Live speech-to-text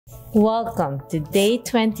Welcome to day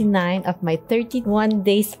 29 of my 31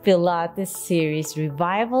 Days Pilates series,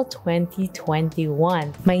 Revival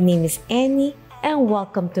 2021. My name is Annie and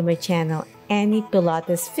welcome to my channel, Annie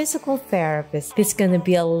Pilates Physical Therapist. This is going to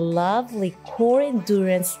be a lovely core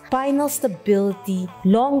endurance, spinal stability,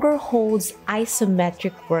 longer holds,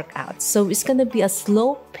 isometric workout. So it's going to be a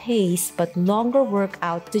slow pace but longer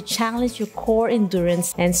workout to challenge your core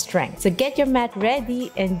endurance and strength. So get your mat ready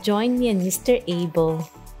and join me and Mr. Abel.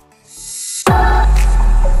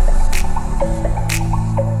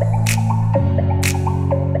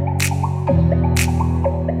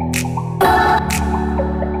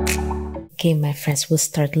 Okay, my friends, we'll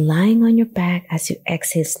start lying on your back as you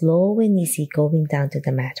exhale slow and easy, going down to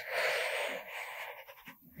the mat.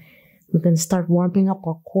 We're going to start warming up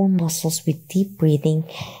our core muscles with deep breathing.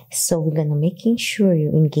 So we're going to making sure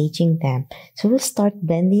you're engaging them. So we'll start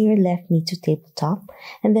bending your left knee to tabletop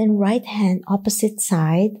and then right hand opposite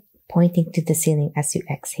side pointing to the ceiling as you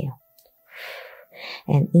exhale.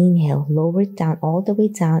 And inhale, lower it down all the way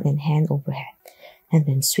down and hand overhead. And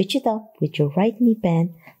then switch it up with your right knee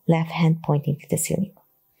bent, left hand pointing to the ceiling.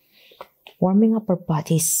 Warming up our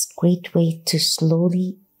body is a great way to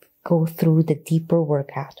slowly go through the deeper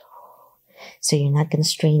workout. So you're not going to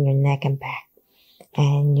strain your neck and back.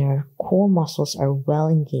 And your core muscles are well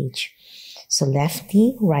engaged. So left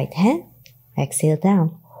knee, right hand, exhale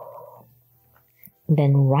down.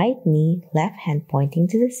 Then right knee, left hand pointing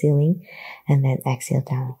to the ceiling, and then exhale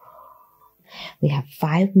down. We have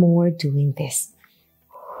 5 more doing this.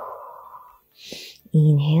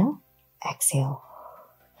 Inhale, exhale.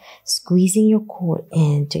 Squeezing your core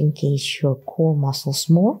in to engage your core muscles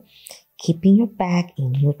more, keeping your back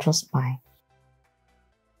in neutral spine.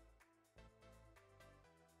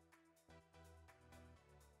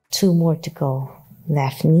 Two more to go.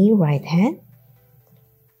 Left knee, right hand.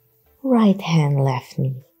 Right hand, left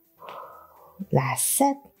knee. Last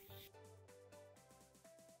set.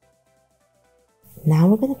 Now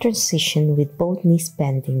we're going to transition with both knees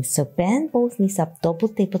bending. So bend both knees up, double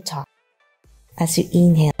tabletop as you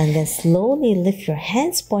inhale, and then slowly lift your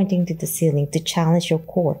hands pointing to the ceiling to challenge your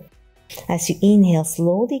core. As you inhale,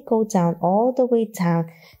 slowly go down all the way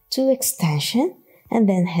down to extension and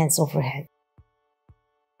then hands overhead.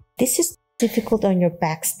 This is difficult on your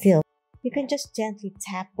back still. You can just gently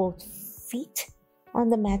tap both feet on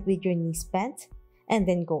the mat with your knees bent and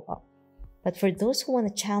then go up. But for those who want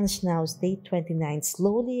to challenge now, is day 29,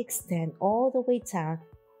 slowly extend all the way down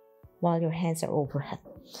while your hands are overhead.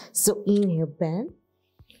 So inhale, bend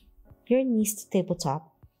your knees to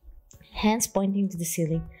tabletop, hands pointing to the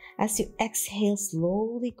ceiling. As you exhale,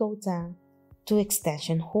 slowly go down to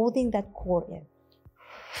extension, holding that core in.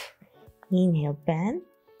 Inhale, bend,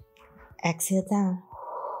 exhale down.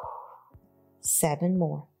 7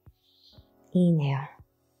 more. Inhale,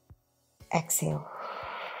 exhale.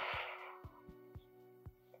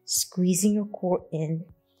 Squeezing your core in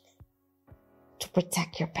to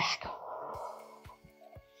protect your back.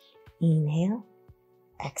 Inhale,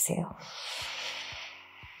 exhale.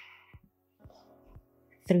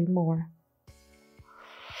 3 more.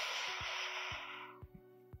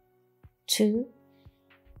 2.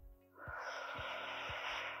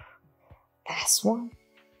 Last one.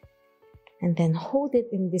 And then hold it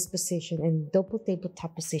in this position, in double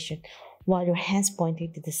tabletop position, while your hands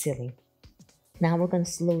pointing to the ceiling. Now we're going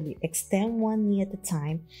to slowly extend one knee at a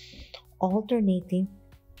time, alternating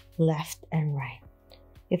left and right.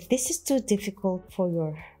 If this is too difficult for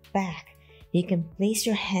your back, you can place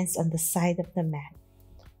your hands on the side of the mat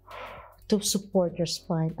to support your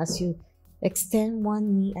spine as you extend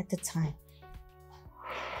one knee at a time.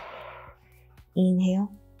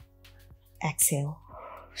 Inhale, exhale.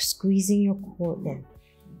 Squeezing your core in.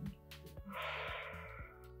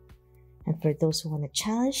 And for those who want to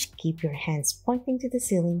challenge, keep your hands pointing to the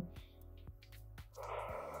ceiling.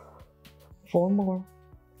 4 more.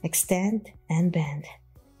 Extend and bend.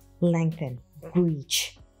 Lengthen.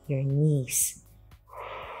 Reach your knees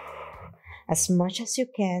as much as you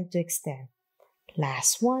can to extend.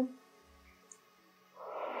 Last one.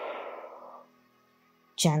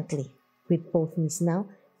 Gently with both knees now,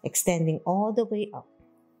 extending all the way up.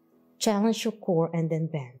 Challenge your core and then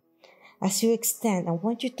bend. As you extend, I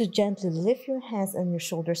want you to gently lift your hands and your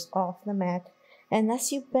shoulders off the mat. And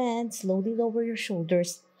as you bend, slowly lower your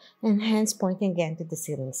shoulders and hands pointing again to the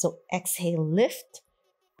ceiling. So exhale, lift.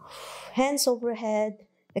 Hands overhead.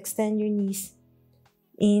 Extend your knees.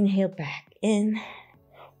 Inhale back in.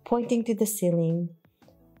 Pointing to the ceiling.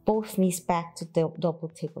 Both knees back to the double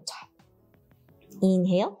tabletop.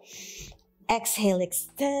 Inhale. Exhale,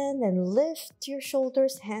 extend and lift your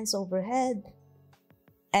shoulders, hands overhead.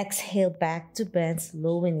 Exhale back to bend,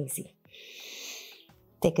 slow and easy.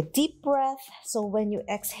 Take a deep breath, so when you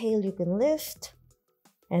exhale, you can lift,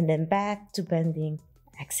 and then back to bending,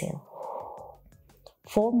 exhale.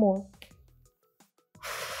 4 more.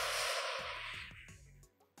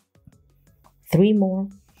 3 more.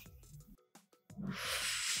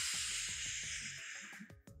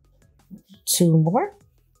 2 more.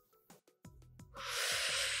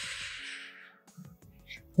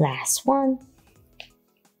 Last one.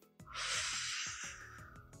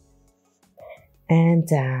 And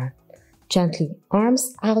gently,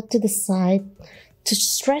 arms out to the side to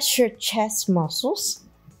stretch your chest muscles.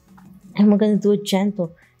 And we're going to do a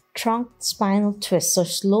gentle trunk spinal twist. So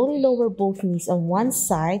slowly lower both knees on one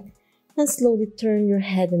side and slowly turn your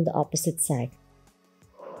head on the opposite side.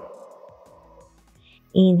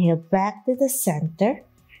 Inhale back to the center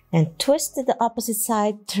and twist to the opposite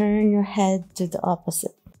side. Turn your head to the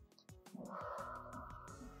opposite.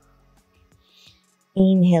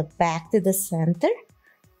 Inhale back to the center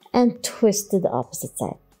and twist to the opposite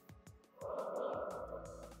side.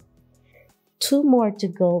 2 more to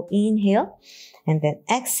go. Inhale and then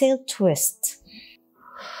exhale, twist.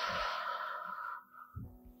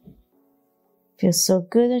 Feels so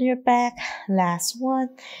good on your back. Last one.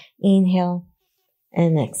 Inhale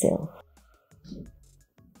and exhale.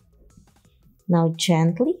 Now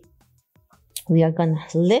gently, we are going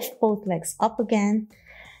to lift both legs up again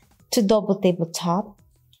to double tabletop.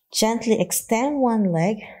 Gently extend one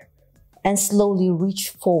leg and slowly reach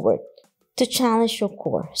forward to challenge your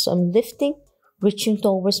core. So I'm lifting, reaching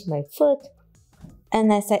towards my foot,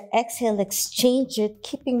 and as I exhale, exchange it,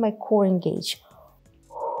 keeping my core engaged.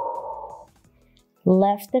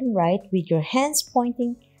 Left and right with your hands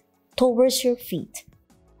pointing towards your feet.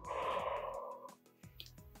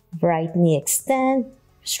 Right knee extend,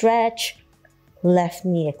 stretch. Left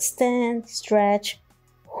knee extend, stretch.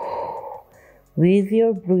 With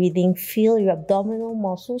your breathing, feel your abdominal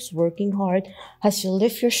muscles working hard as you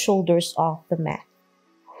lift your shoulders off the mat.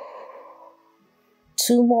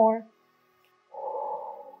 2 more.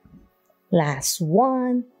 Last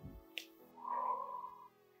one.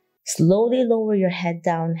 Slowly lower your head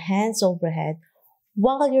down, hands overhead,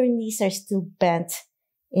 while your knees are still bent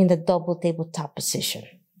in the double tabletop position.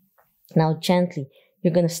 Now gently,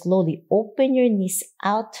 you're going to slowly open your knees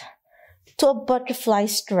out to a butterfly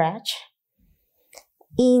stretch.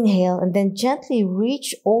 Inhale and then gently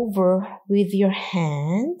reach over with your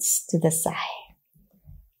hands to the side.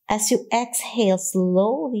 As you exhale,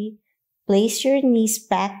 slowly place your knees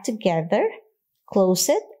back together, close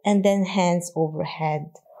it, and then hands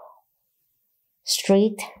overhead,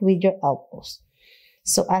 straight with your elbows.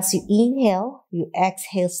 So as you inhale, you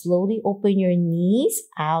exhale, slowly open your knees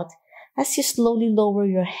out as you slowly lower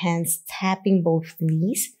your hands, tapping both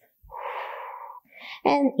knees.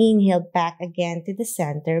 And inhale back again to the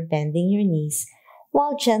center, bending your knees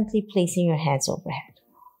while gently placing your hands overhead.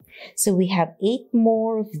 So we have 8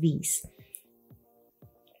 more of these.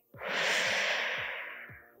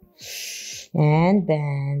 And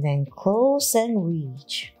bend and close and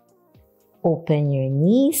reach. Open your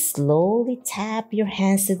knees, slowly tap your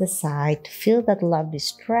hands to the side to feel that lovely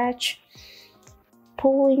stretch.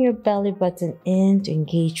 Pulling your belly button in to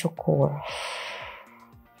engage your core.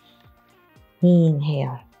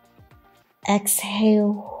 Inhale.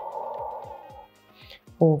 Exhale.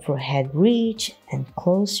 Overhead reach and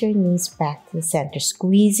close your knees back to the center,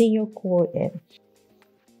 squeezing your core in.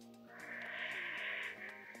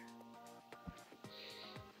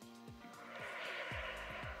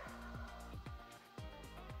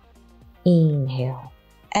 Inhale.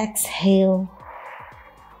 Exhale.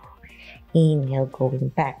 Inhale, going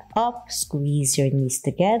back up, squeeze your knees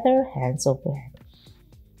together, hands overhead.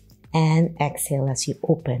 And exhale as you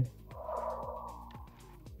open.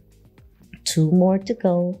 2 more to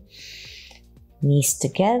go. Knees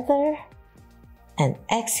together, and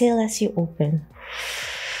exhale as you open.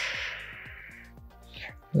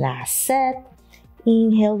 Last set.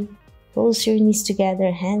 Inhale, close your knees together,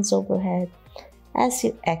 hands overhead. As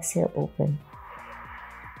you exhale, open.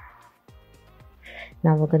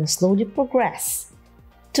 Now we're going to slowly progress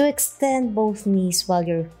to extend both knees while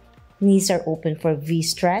your knees are open for V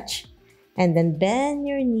stretch. And then bend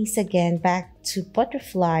your knees again back to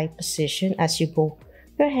butterfly position as you go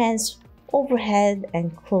your hands overhead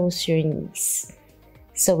and close your knees.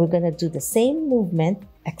 So we're going to do the same movement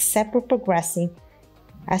except we're progressing.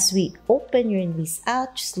 As we open your knees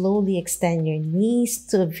out, slowly extend your knees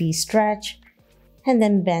to a V stretch. And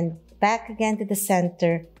then bend back again to the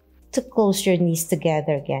center to close your knees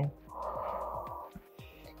together again.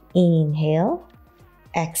 Inhale.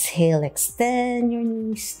 Exhale, extend your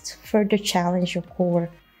knees to further challenge your core.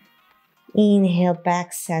 Inhale,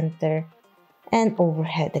 back center, and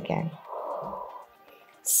overhead again.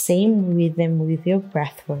 Same rhythm with your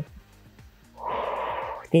breath work.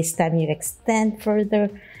 This time you extend further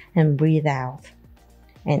and breathe out.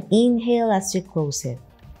 And inhale as you close it.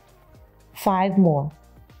 5 more.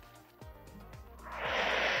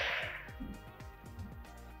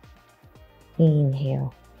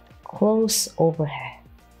 Inhale, close overhead.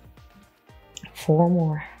 4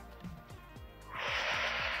 more.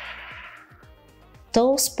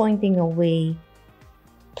 Toes pointing away.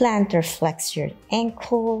 Plant or flex your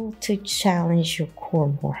ankle to challenge your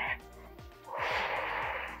core more.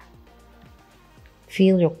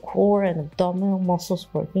 Feel your core and abdominal muscles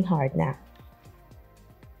working hard now.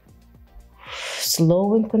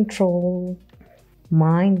 Slow and control,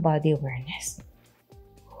 mind-body awareness.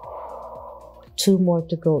 2 more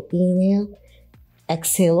to go. Inhale,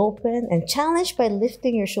 exhale, open, and challenge by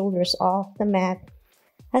lifting your shoulders off the mat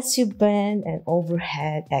as you bend and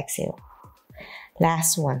overhead exhale.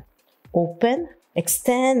 Last one. Open,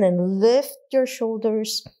 extend, and lift your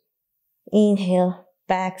shoulders. Inhale,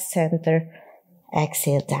 back center,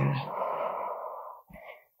 exhale down.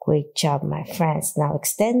 Great job, my friends. Now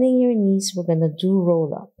extending your knees, we're gonna do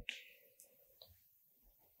roll up.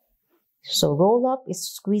 So roll up is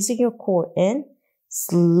squeezing your core in.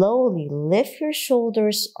 Slowly lift your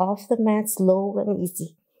shoulders off the mat, slow and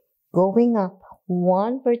easy. Going up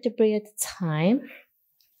 1 vertebrae at a time.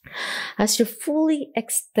 As you're fully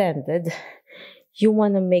extended, you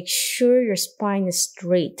want to make sure your spine is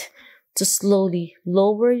straight. To slowly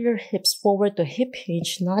lower your hips forward to hip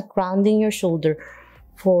hinge, not grounding your shoulder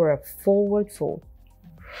for a forward fold.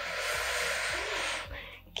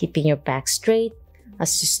 Keeping your back straight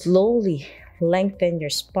as you slowly lengthen your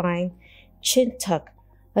spine, chin tuck.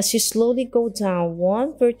 As you slowly go down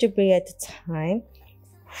 1 vertebrae at a time.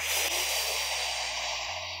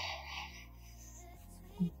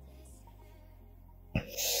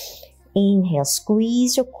 Inhale,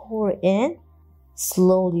 squeeze your core in.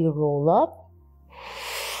 Slowly roll up.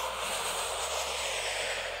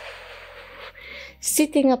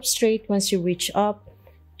 Sitting up straight once you reach up.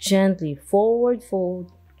 Gently forward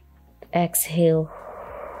fold. Exhale.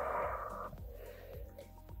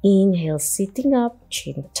 Inhale, sitting up,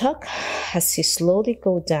 chin tuck. As you slowly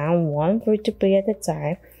go down 1 vertebrae at a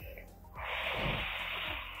time.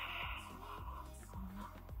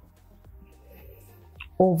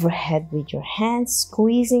 Overhead with your hands,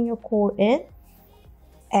 squeezing your core in.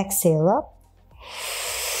 Exhale up.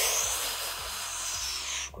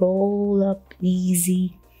 Roll up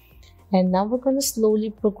easy. And now we're going to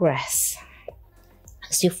slowly progress.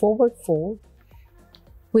 As you forward fold,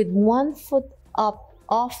 with 1 foot up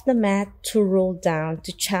off the mat to roll down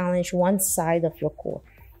to challenge one side of your core.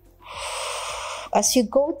 As you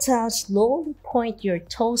go down, slowly point your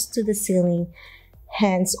toes to the ceiling,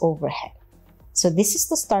 hands overhead. So this is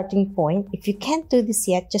the starting point. If you can't do this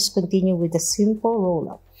yet, just continue with a simple roll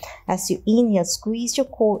up. As you inhale, squeeze your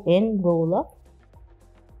core in, roll up.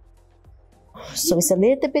 So it's a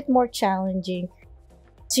little bit more challenging.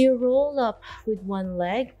 So you roll up with 1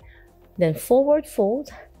 leg, then forward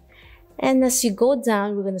fold. And as you go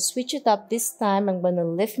down, we're going to switch it up. This time, I'm going to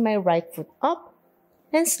lift my right foot up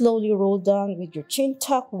and slowly roll down with your chin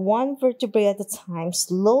tuck 1 vertebrae at a time,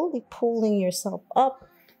 slowly pulling yourself up.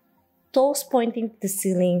 Toes pointing to the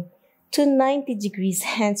ceiling to 90 degrees,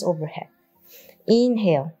 hands overhead.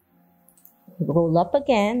 Inhale. Roll up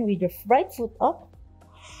again with your right foot up.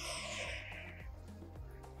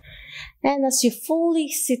 And as you're fully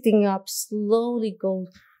sitting up, slowly go,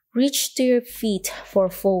 reach to your feet for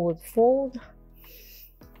forward fold.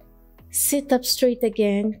 Sit up straight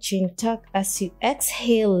again, chin tuck. As you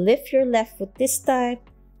exhale, lift your left foot this time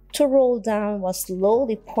to roll down while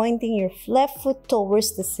slowly pointing your left foot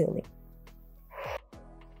towards the ceiling.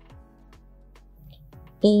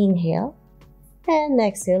 Inhale and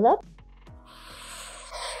exhale up.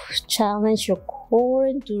 Challenge your core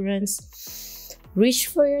endurance. Reach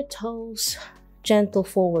for your toes. Gentle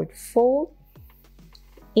forward fold.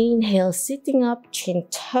 Inhale, sitting up, chin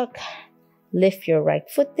tuck. Lift your right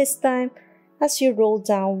foot this time as you roll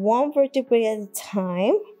down 1 vertebrae at a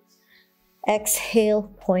time.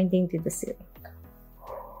 Exhale, pointing to the ceiling.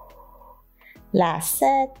 Last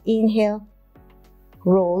set. Inhale.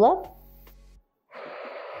 Roll up.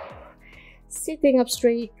 Sitting up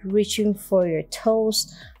straight, reaching for your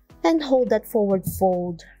toes, and hold that forward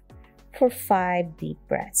fold for 5 deep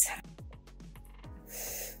breaths.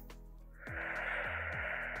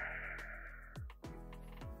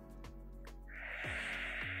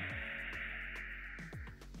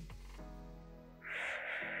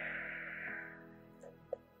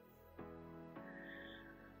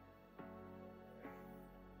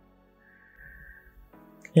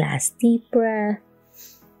 Last deep breath.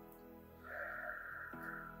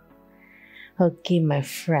 Okay, my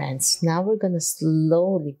friends, now we're gonna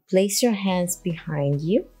slowly place your hands behind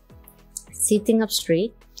you, sitting up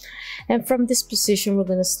straight. And from this position, we're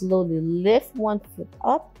gonna slowly lift one foot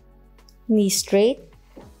up, knee straight,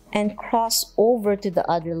 and cross over to the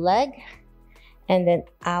other leg, and then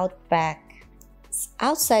out back,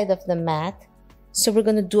 outside of the mat. So we're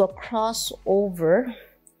gonna do a crossover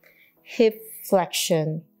hip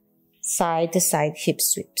flexion, side to side hip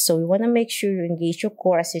sweep. So we want to make sure you engage your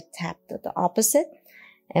core as you tap to the opposite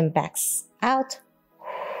and backs out.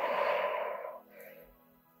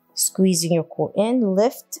 Squeezing your core in,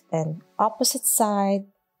 lift, and opposite side,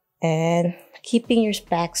 and keeping your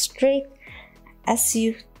back straight as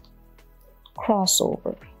you cross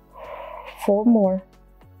over. 4 more.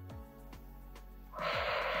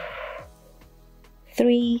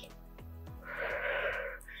 3,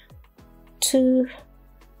 2,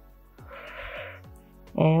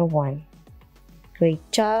 and 1.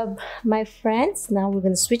 Great job, my friends. Now we're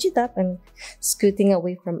going to switch it up and scooting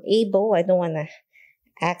away from Abo. I don't want to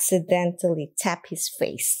accidentally tap his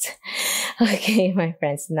face. Okay, my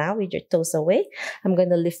friends, now with your toes away, I'm going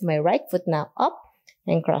to lift my right foot now up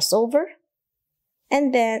and cross over,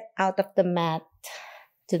 and then out of the mat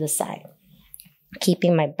to the side.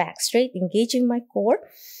 Keeping my back straight, engaging my core,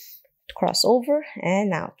 cross over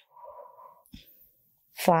and out.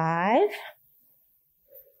 5,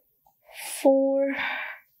 4,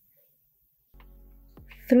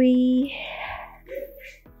 3,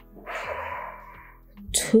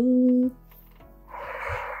 2,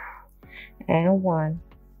 and 1.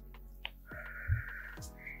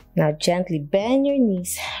 Now gently bend your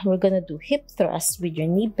knees. We're gonna do hip thrust with your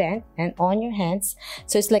knee bent and on your hands.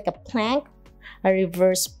 So it's like a plank, a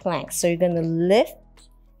reverse plank. So you're gonna lift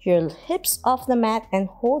your hips off the mat and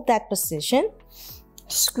hold that position,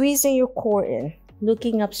 squeezing your core in,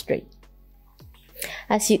 looking up straight.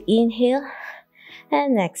 As you inhale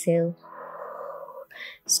and exhale,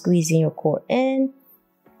 squeezing your core in,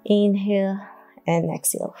 inhale and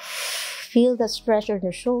exhale. Feel the stretch on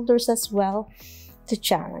your shoulders as well to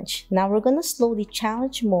challenge. Now we're going to slowly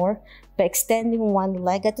challenge more by extending one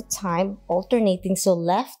leg at a time, alternating. So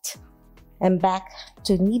left and back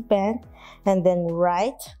to knee bend, and then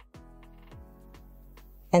right,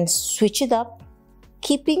 and switch it up,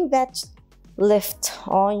 keeping that lift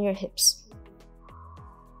on your hips.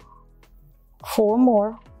 4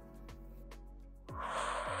 more.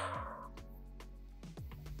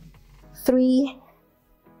 3,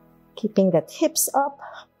 keeping that hips up,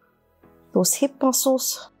 those hip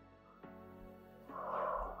muscles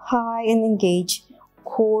high and engage,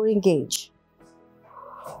 core engage.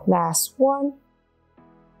 Last one.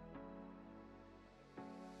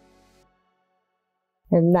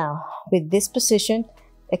 And now with this position,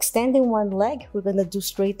 extending one leg, we're gonna do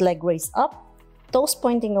straight leg raise up, toes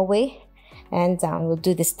pointing away and down. We'll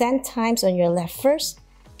do this 10 times on your left first,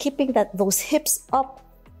 keeping those hips up,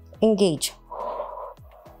 engage.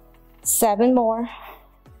 7 more.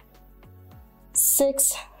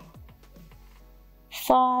 6,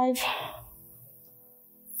 5,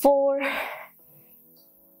 4,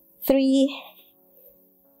 3,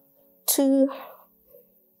 2,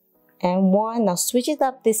 and 1. Now switch it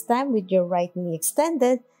up this time with your right knee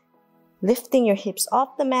extended, lifting your hips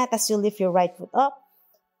off the mat as you lift your right foot up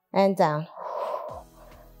and down.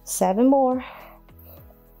 7 more.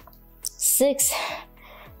 6,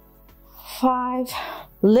 5,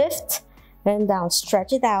 lift and down,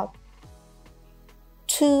 stretch it out.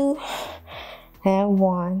 2 and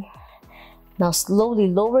 1. Now slowly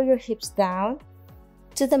lower your hips down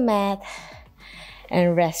to the mat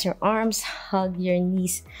and rest your arms, hug your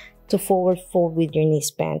knees to forward fold with your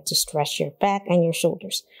knees bent to stretch your back and your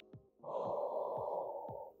shoulders.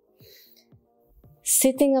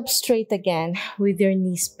 Sitting up straight again with your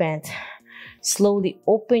knees bent. Slowly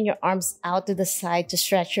open your arms out to the side to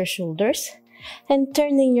stretch your shoulders and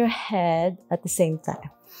turning your head at the same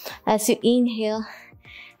time. As you inhale,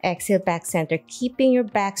 exhale back center, keeping your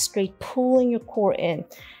back straight, pulling your core in.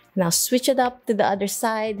 Now switch it up to the other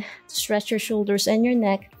side to stretch your shoulders and your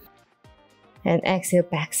neck. And exhale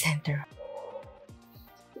back center.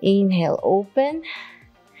 Inhale, open.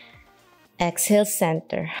 Exhale,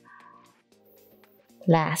 center.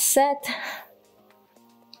 Last set.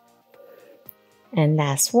 And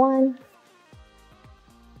last one.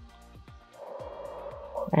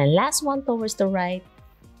 And last one towards the right.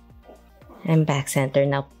 And back center.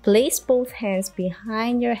 Now place both hands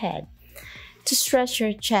behind your head to stretch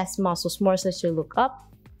your chest muscles more so as you look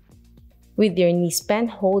up with your knees bent.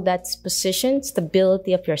 Hold that position,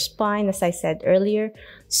 stability of your spine. As I said earlier,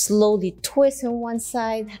 slowly twist on one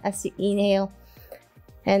side as you inhale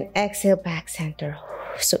and exhale back center.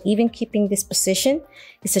 So even keeping this position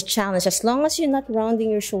is a challenge. As long as you're not rounding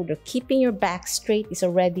your shoulder, keeping your back straight is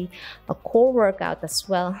already a core workout as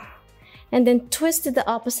well. And then twist to the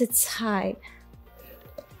opposite side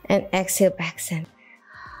and exhale back center.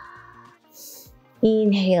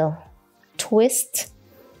 Inhale, twist,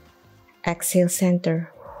 exhale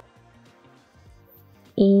center.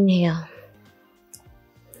 Inhale,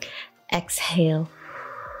 exhale.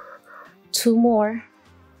 2 more.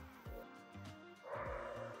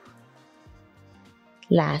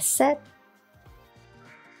 Last set.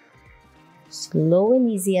 Slow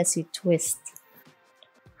and easy as you twist.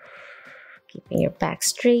 Keeping your back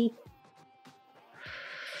straight.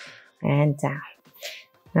 And down.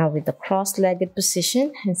 Now with the cross-legged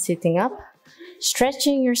position and sitting up,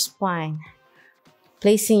 stretching your spine,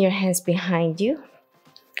 placing your hands behind you,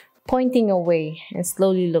 pointing away and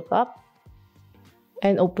slowly look up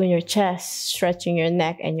and open your chest, stretching your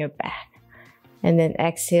neck and your back. And then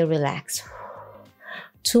exhale, relax.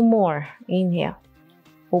 2 more. Inhale.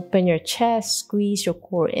 Open your chest, squeeze your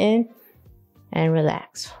core in, and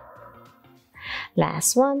relax.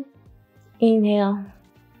 Last one. Inhale.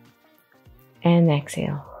 And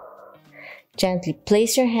exhale. Gently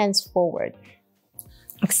place your hands forward,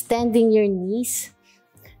 extending your knees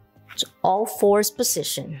to all fours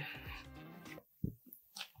position.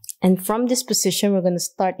 And from this position, we're going to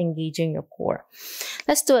start engaging your core.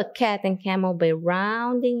 Let's do a cat and camel by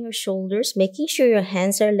rounding your shoulders, making sure your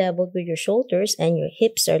hands are leveled with your shoulders and your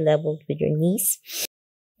hips are leveled with your knees.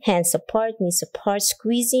 Hands apart, knees apart,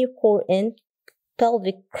 squeezing your core in,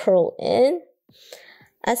 pelvic curl in.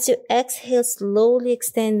 As you exhale, slowly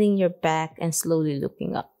extending your back and slowly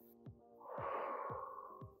looking up.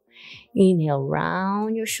 Inhale,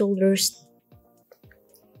 round your shoulders,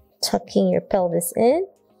 tucking your pelvis in.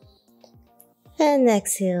 And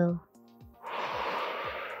exhale,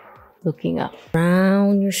 looking up.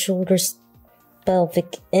 Round your shoulders,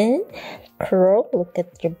 pelvic in, curl, look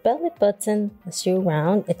at your belly button as you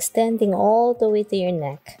round, extending all the way to your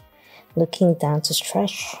neck, looking down to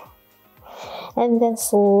stretch. And then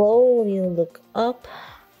slowly look up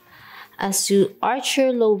as you arch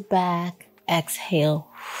your low back, exhale.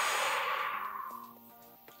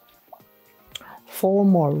 4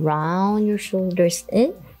 more, round your shoulders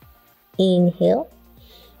in. Inhale.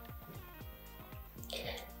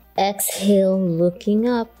 Exhale, looking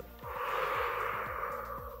up.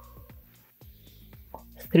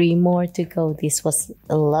 3 more to go. This was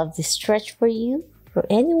a lovely stretch for you. For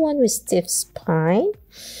anyone with stiff spine,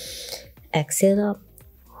 exhale up.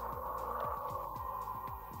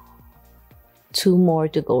 2 more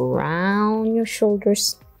to go. Round your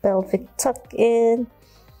shoulders, pelvic tuck in.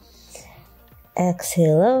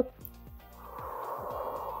 Exhale up.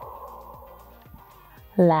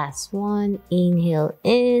 Last one, inhale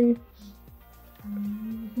in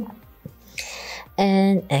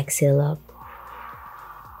and exhale up.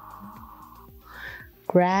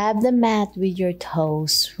 Grab the mat with your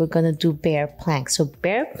toes. We're gonna do bear plank. So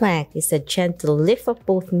bear plank is a gentle lift of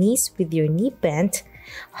both knees with your knee bent,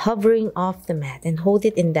 hovering off the mat, and hold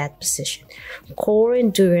it in that position. Core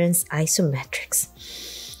endurance isometrics.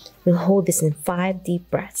 We'll hold this in 5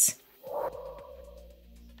 deep breaths.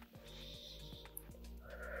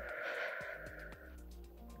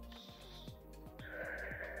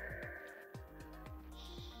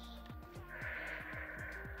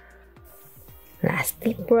 Last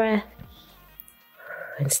deep breath.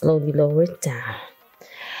 And slowly lower it down.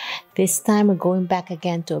 This time we're going back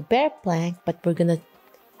again to a bear plank, but we're gonna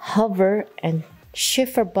hover and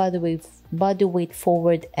shift our body weight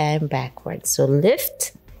forward and backward. So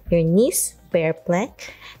lift your knees, bear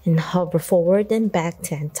plank, and hover forward and back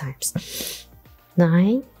 10 times.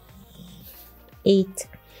 9, 8,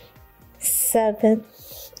 7,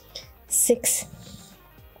 6,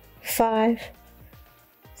 5,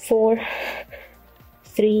 4,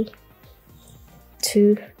 3,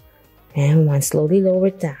 2, and 1. Slowly lower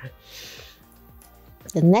it down.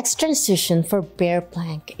 The next transition for bear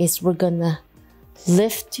plank is we're gonna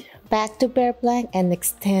lift back to bear plank and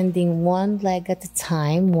extending one leg at a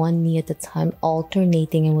time, one knee at a time,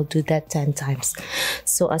 alternating, and we'll do that 10 times.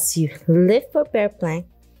 So as you lift for bear plank,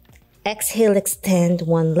 exhale, extend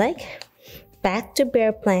one leg, back to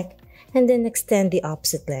bear plank, and then extend the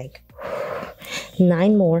opposite leg.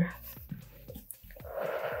 9 more.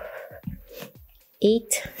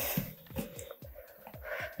 8,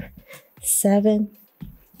 7,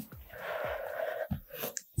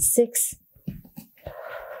 6,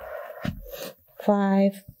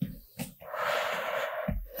 5,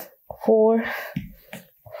 4,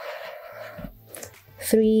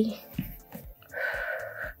 3,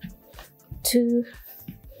 2,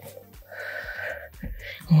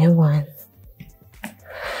 and 1.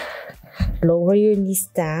 Lower your knees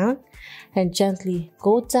down and gently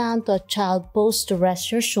go down to a child pose to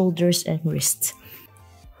rest your shoulders and wrists.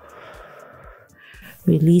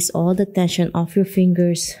 Release all the tension off your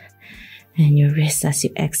fingers and your wrists as you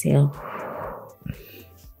exhale.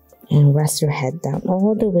 And rest your head down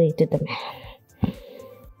all the way to the mat.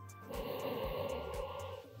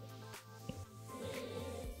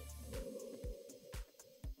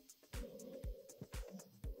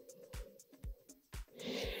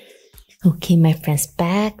 Okay, my friends,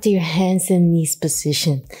 back to your hands and knees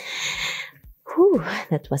position. Whew,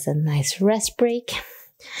 that was a nice rest break.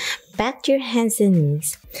 Back to your hands and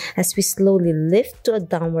knees as we slowly lift to a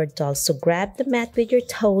downward dog. So grab the mat with your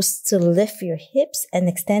toes to lift your hips and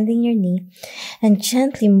extending your knee, and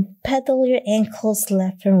gently pedal your ankles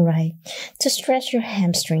left and right to stretch your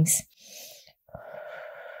hamstrings.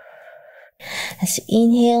 As you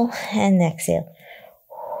inhale and exhale.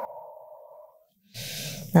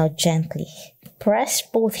 Now gently press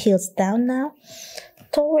both heels down now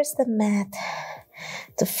towards the mat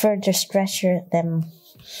to further stretch your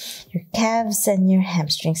calves and your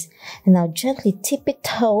hamstrings. And now gently tip your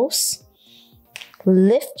toes,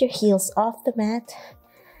 lift your heels off the mat,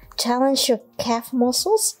 challenge your calf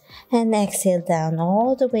muscles, and exhale down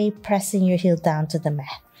all the way, pressing your heel down to the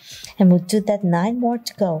mat. And we'll do that 9 more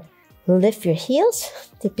to go. Lift your heels,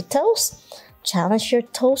 tip your toes, challenge your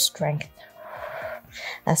toe strength,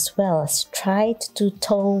 as well as try to do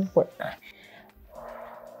toe work.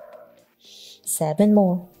 7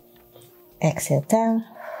 more. Exhale down.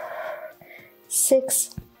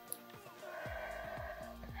 6,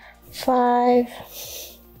 5,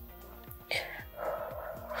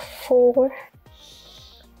 4,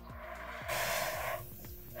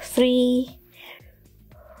 3,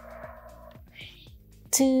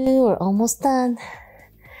 2, we're almost done,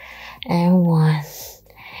 and 1.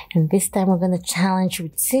 And this time we're going to challenge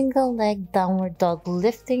with single leg downward dog,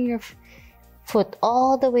 lifting your foot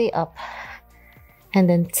all the way up, and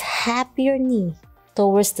then tap your knee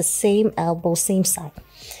towards the same elbow, same side,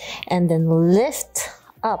 and then lift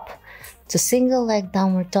up to single leg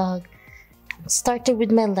downward dog, starting with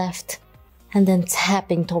my left and then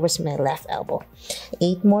tapping towards my left elbow.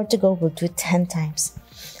 8 more to go. We'll do it 10 times.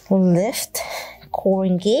 Lift, core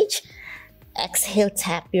engage, exhale,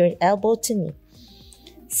 tap your elbow to knee.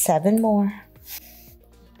 7 more.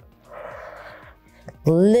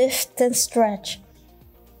 Lift and stretch.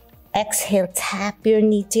 Exhale, tap your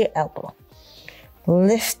knee to your elbow.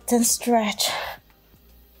 Lift and stretch.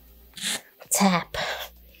 Tap.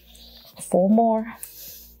 4 more.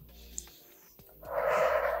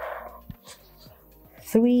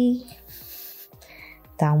 3.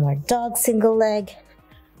 Downward dog, single leg.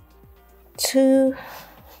 2.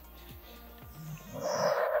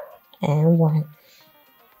 And 1.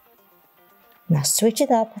 Now switch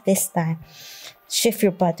it up this time. Shift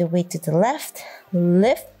your body weight to the left.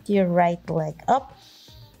 Lift your right leg up.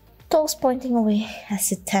 Toes pointing away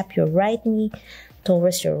as you tap your right knee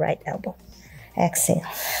towards your right elbow. Exhale.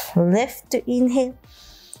 Lift to inhale.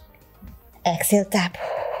 Exhale, tap.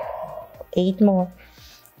 8 more.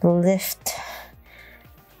 Lift.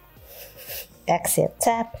 Exhale,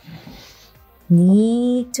 tap.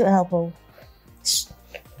 Knee to elbow.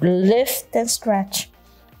 Lift and stretch.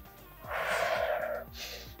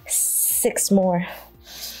 6 more.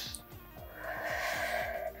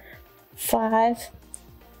 5.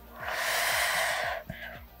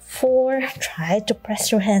 4. Try to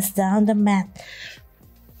press your hands down the mat.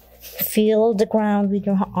 Feel the ground with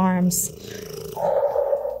your arms.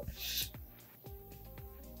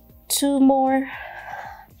 2 more.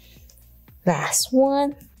 Last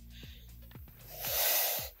one.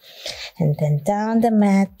 And then down the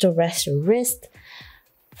mat to rest your wrist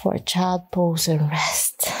for a child pose and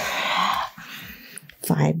rest.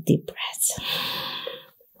 5 deep breaths.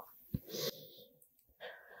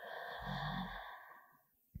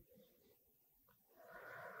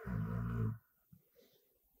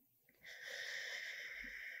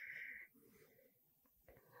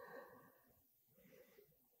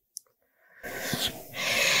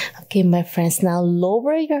 Okay, my friends, now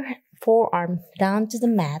lower your forearm down to the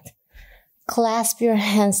mat. Clasp your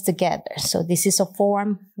hands together. So this is a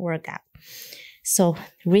forearm workout. So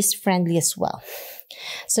wrist friendly as well.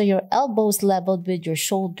 So your elbows leveled with your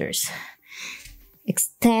shoulders.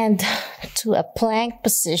 Extend to a plank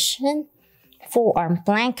position, forearm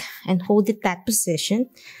plank, and hold it that position.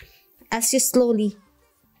 As you slowly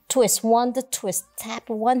twist, 1 to twist, tap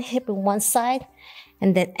one hip on one side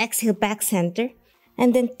and then exhale back center,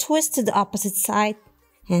 and then twist to the opposite side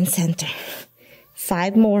and center.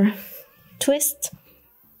 5 more. Twist.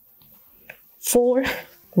 4,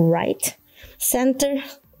 right, center,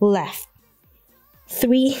 left.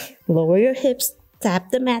 3, lower your hips,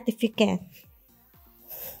 tap the mat if you can.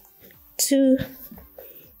 2,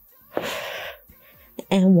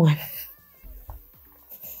 and 1.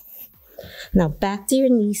 Now back to your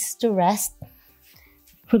knees to rest.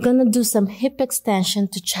 We're gonna do some hip extension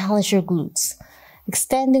to challenge your glutes.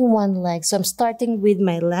 Extending one leg, so I'm starting with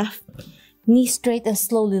my left. Knee straight and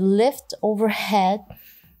slowly lift overhead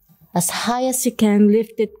as high as you can.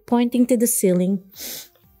 Lift it, pointing to the ceiling.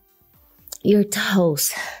 Your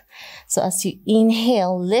toes. So as you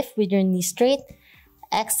inhale, lift with your knee straight.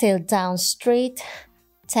 Exhale down straight.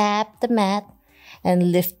 Tap the mat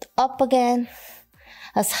and lift up again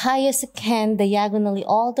as high as you can, diagonally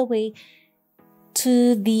all the way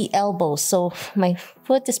to the elbows. So my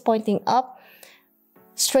foot is pointing up,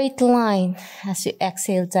 straight line as you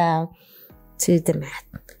exhale down to the mat.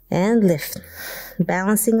 And lift,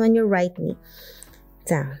 balancing on your right knee.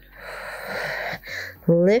 Down.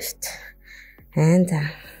 Lift and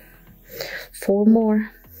down. 4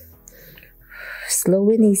 more. Slow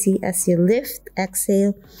and easy as you lift,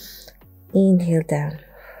 exhale, inhale down.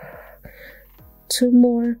 2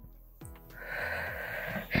 more.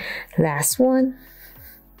 Last one.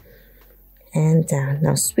 And down.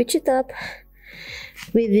 Now switch it up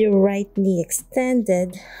with your right knee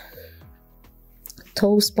extended,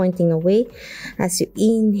 toes pointing away as you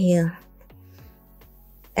inhale.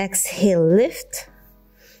 Exhale, lift,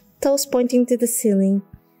 toes pointing to the ceiling.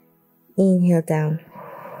 Inhale down.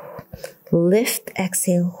 Lift,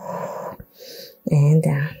 exhale, and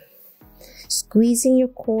down. Squeezing your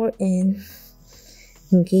core in,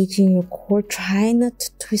 engaging your core. Try not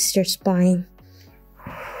to twist your spine.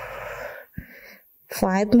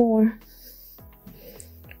 5 more.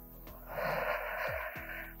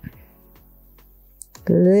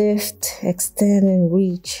 Lift, extend, and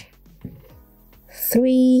reach.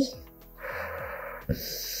 3,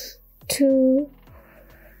 2,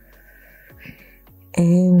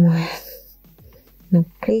 and 1. Now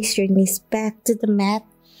place your knees back to the mat.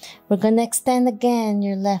 We're gonna extend again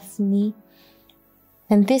your left knee.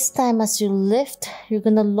 And this time as you lift, you're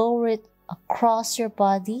gonna lower it across your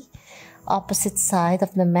body, opposite side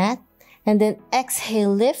of the mat. And then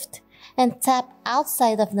exhale, lift, and tap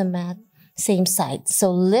outside of the mat, same side.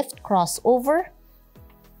 So lift, cross over.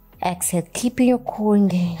 Exhale, keeping your core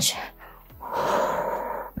engaged.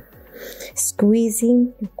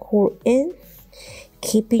 Squeezing your core in,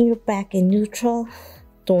 keeping your back in neutral.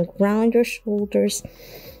 Don't round your shoulders.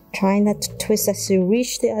 Try not to twist as you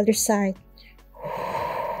reach the other side.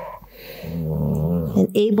 And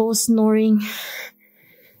able snoring.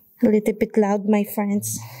 A little bit loud, my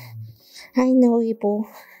friends. I know, Ibo.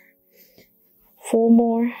 4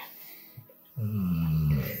 more.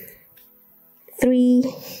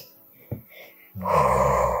 3,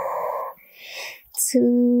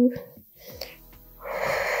 2,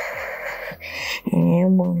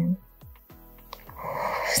 and 1.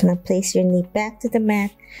 Now place your knee back to the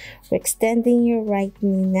mat. We're extending your right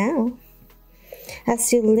knee now.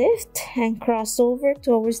 As you lift and cross over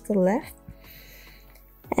towards the left.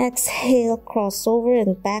 Exhale, cross over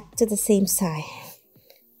and back to the same side.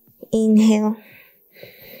 Inhale.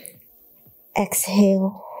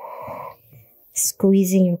 Exhale.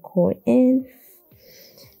 Squeezing your core in.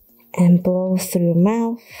 And blow through your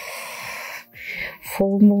mouth.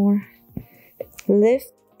 4 more.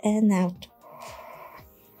 Lift and out.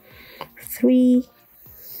 3,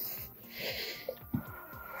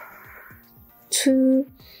 2,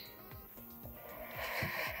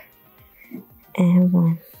 and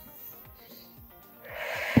 1.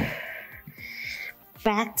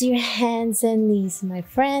 Back to your hands and knees, my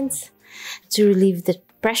friends, to relieve the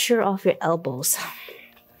pressure of your elbows.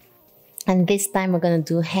 And this time we're gonna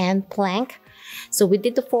do hand plank. So we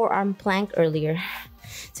did the forearm plank earlier.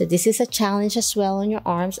 So this is a challenge as well on your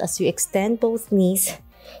arms as you extend both knees,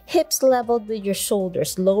 hips leveled with your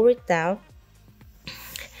shoulders. Lower it down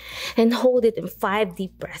and hold it in 5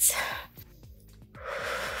 deep breaths.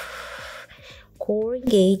 Core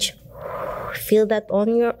engage. Feel that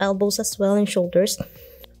on your elbows as well and shoulders.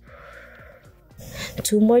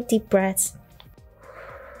 2 more deep breaths.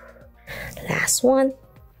 Last one.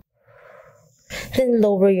 Then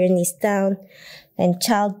lower your knees down and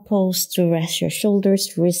child pose to rest your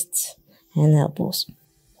shoulders, wrists, and elbows.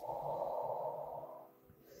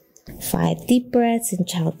 5 deep breaths in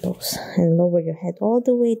child pose and lower your head all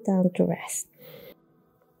the way down to rest.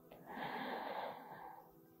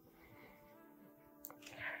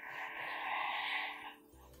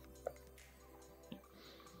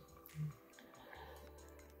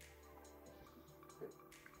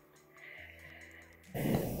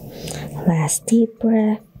 Last deep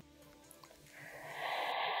breath.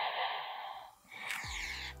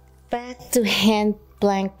 Back to hand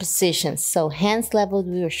plank position. So hands leveled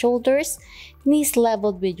with your shoulders, knees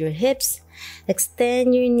leveled with your hips.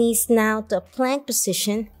 Extend your knees now to a plank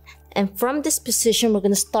position. And from this position, we're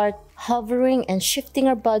going to start hovering and shifting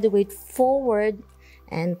our body weight forward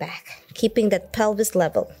and back, keeping that pelvis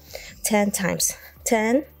level. 10 times.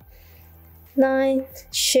 10, 9,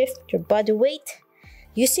 shift your body weight,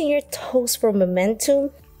 using your toes for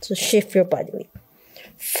momentum to shift your body weight.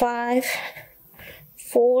 5,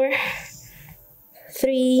 4,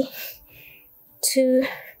 3, 2,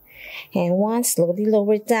 and 1. Slowly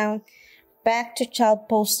lower it down. Back to child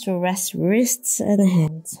pose to rest wrists and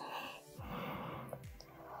hands.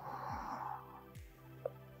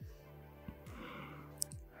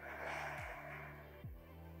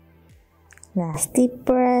 Last deep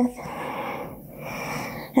breath.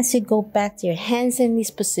 As you go back to your hands in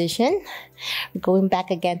this position, we're going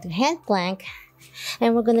back again to hand plank.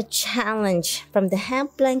 And we're going to challenge from the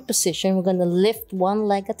hand plank position. We're going to lift one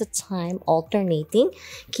leg at a time, alternating,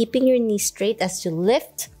 keeping your knees straight as you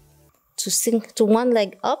lift to sink to one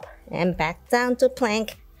leg up and back down to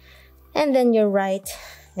plank. And then your right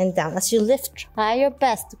and down. As you lift, try your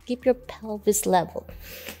best to keep your pelvis level.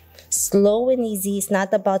 Slow and easy. It's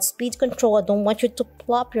not about speed control. I don't want you to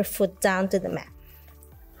plop your foot down to the mat.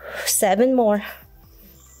 7 more.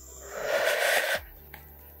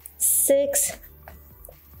 6,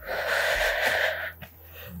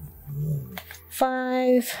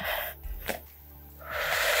 5,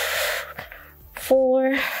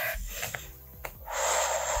 4,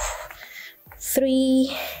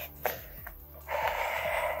 3,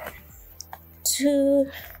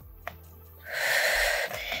 2,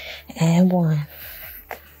 and 1.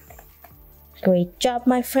 Great job,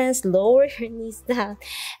 my friends. Lower your knees down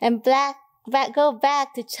and go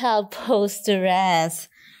back to child pose to rest.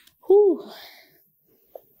 Whew.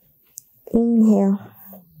 Inhale.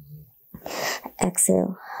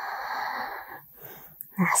 Exhale.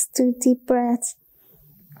 Last 2 deep breaths.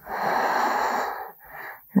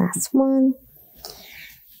 Last 1.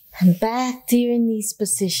 And back to your knees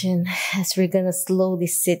position as we're gonna slowly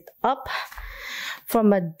sit up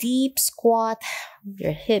from a deep squat with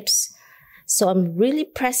your hips. So I'm really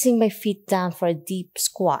pressing my feet down for a deep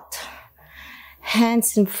squat.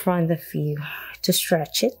 Hands in front of you to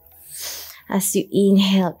stretch it. As you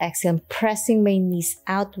inhale, exhale, I'm pressing my knees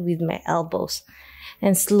out with my elbows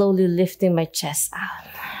and slowly lifting my chest out.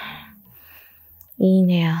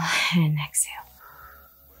 Inhale and exhale.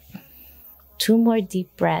 2 more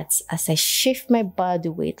deep breaths as I shift my body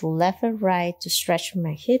weight left and right to stretch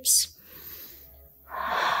my hips.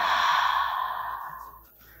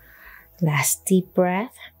 Last deep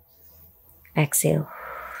breath. Exhale.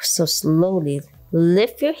 So slowly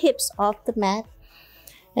lift your hips off the mat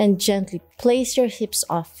and gently place your hips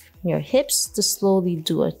off your hips to slowly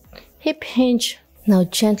do a hip hinge. Now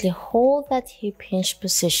gently hold that hip hinge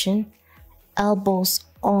position. Elbows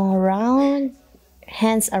around,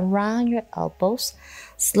 hands around your elbows.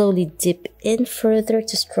 Slowly dip in further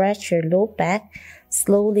to stretch your low back.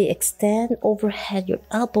 Slowly extend overhead your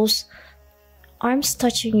elbows. Arms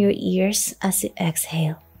touching your ears as you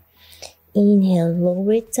exhale. Inhale,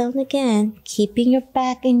 lower it down again, keeping your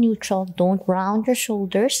back in neutral. Don't round your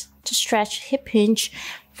shoulders to stretch hip hinge,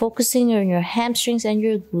 focusing on your hamstrings and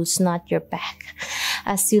your glutes, not your back.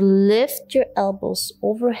 As you lift your elbows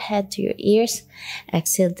overhead to your ears,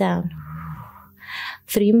 exhale down.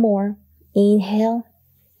 3 more. Inhale,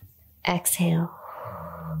 exhale.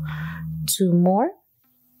 2 more.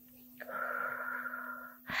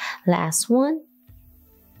 Last one.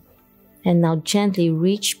 And now gently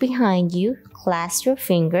reach behind you, clasp your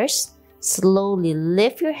fingers, slowly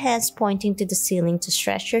lift your hands pointing to the ceiling to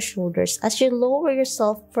stretch your shoulders as you lower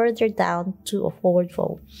yourself further down to a forward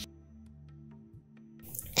fold.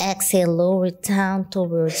 Exhale, lower it down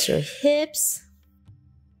towards your hips.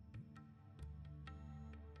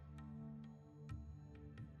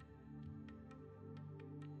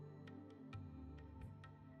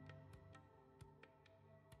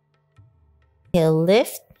 Inhale,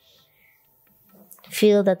 lift.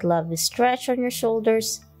 Feel that lovely stretch on your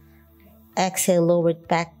shoulders. Exhale, lower it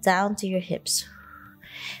back down to your hips.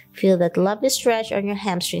 Feel that lovely stretch on your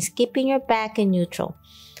hamstrings, keeping your back in neutral.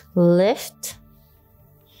 Lift.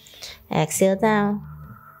 Exhale down.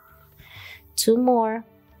 2 more.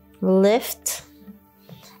 Lift.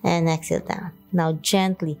 And exhale down. Now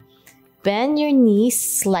gently bend your knees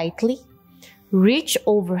slightly. Reach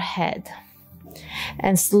overhead.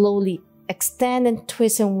 And slowly extend and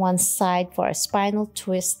twist on one side for a spinal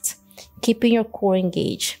twist, keeping your core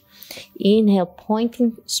engaged. Inhale,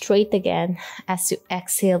 pointing straight again. As you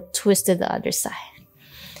exhale, twist to the other side.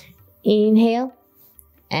 Inhale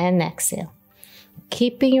and exhale.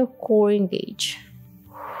 Keeping your core engaged.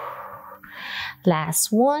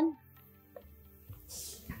 Last one.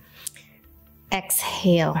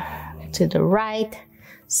 Exhale to the right.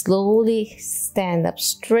 Slowly stand up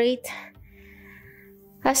straight.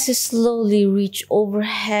 As you slowly reach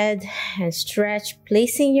overhead and stretch,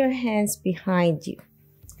 placing your hands behind you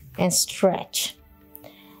and stretch.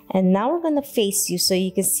 And now we're gonna face you so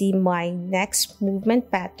you can see my next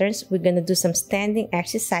movement patterns. We're gonna do some standing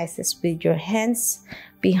exercises with your hands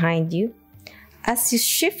behind you. As you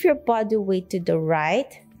shift your body weight to the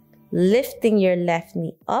right, lifting your left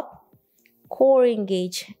knee up, core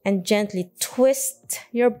engage, and gently twist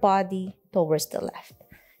your body towards the left.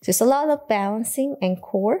 So it's a lot of balancing and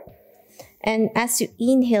core. And as you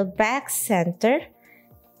inhale, back center,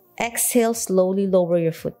 exhale, slowly lower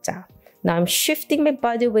your foot down. Now I'm shifting my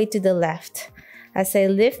body weight to the left. As I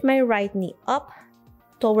lift my right knee up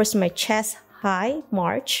towards my chest, high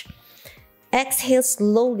march. Exhale,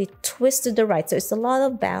 slowly twist to the right. So it's a lot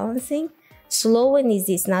of balancing, slow and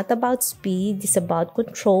easy. It's not about speed, it's about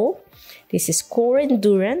control. This is core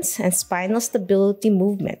endurance and spinal stability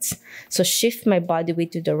movements. So shift my body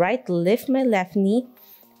weight to the right, lift my left knee.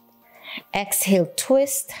 Exhale,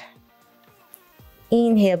 twist.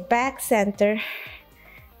 Inhale, back center.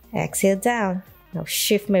 Exhale, down. Now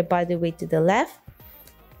shift my body weight to the left,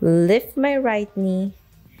 lift my right knee,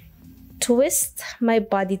 twist my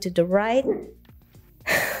body to the right.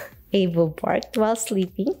 Avo barked while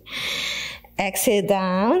sleeping. Exhale,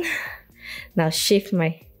 down. Now shift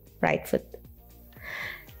my right foot.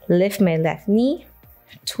 Lift my left knee,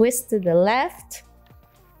 twist to the left.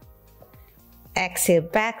 Exhale,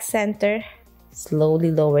 back center.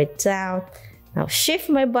 Slowly lower it down. Now shift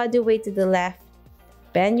my body weight to the left.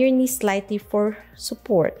 Bend your knee slightly for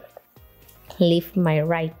support. Lift my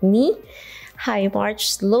right knee. High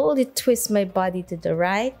march. Slowly twist my body to the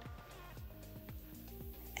right.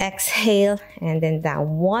 Exhale and then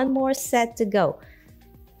down. One more set to go.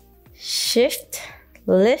 Shift,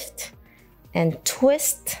 lift, and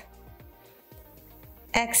twist.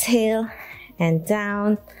 Exhale and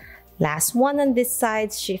down. Last one on this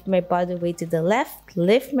side. Shift my body weight to the left.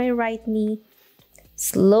 Lift my right knee.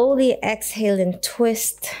 Slowly exhale and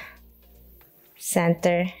twist.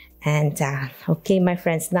 Center and down. Okay, my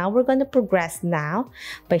friends, now we're going to progress now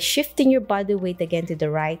by shifting your body weight again to the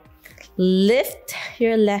right. Lift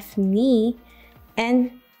your left knee and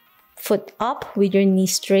foot up with your knee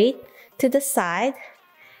straight to the side.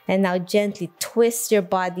 And now gently twist your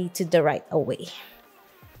body to the right away.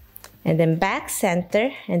 And then back center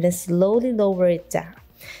and then slowly lower it down.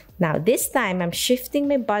 Now this time I'm shifting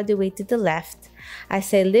my body weight to the left.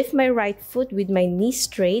 As I lift my right foot with my knee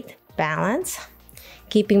straight, balance,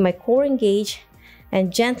 keeping my core engaged,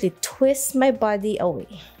 and gently twist my body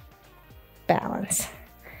away. Balance.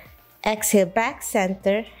 Exhale, back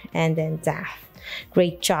center, and then down.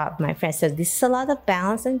 Great job, my friends. So this is a lot of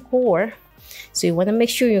balance and core. So you want to make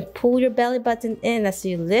sure you pull your belly button in as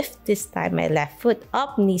you lift. This time my left foot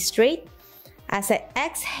up, knee straight. As I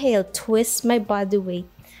exhale, twist my body weight.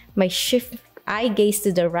 My shift, eye gaze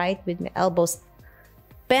to the right with my elbows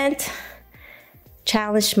bent.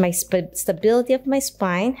 Challenge my stability of my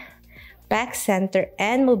spine, back center,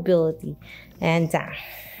 and mobility, and down.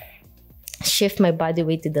 Shift my body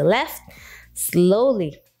weight to the left.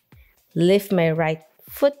 Slowly lift my right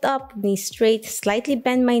foot up, knee straight. Slightly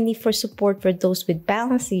bend my knee for support for those with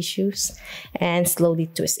balance issues, and slowly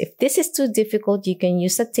twist. If this is too difficult, you can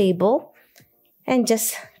use a table and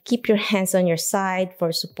just keep your hands on your side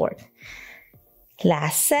for support.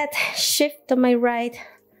 Last set. Shift to my right.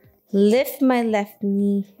 Lift my left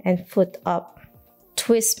knee and foot up.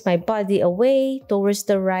 Twist my body away towards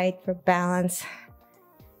the right for balance.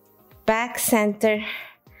 Back center.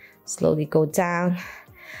 Slowly go down.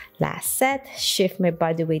 Last set. Shift my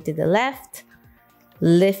body weight to the left.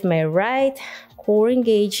 Lift my right. Core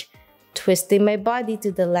engage. Twisting my body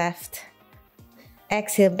to the left.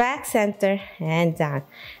 Exhale, back center, and down.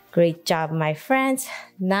 Great job, my friends.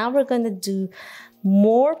 Now we're going to do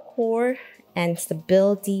more core and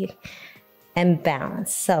stability and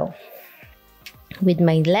balance. So with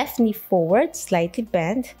my left knee forward, slightly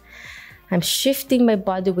bent, I'm shifting my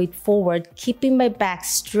body weight forward, keeping my back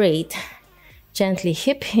straight. Gently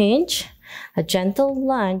hip hinge, a gentle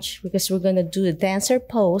lunge, because we're going to do a dancer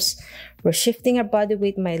pose. We're shifting our body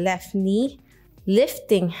weight, my left knee,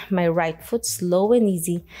 lifting my right foot, slow and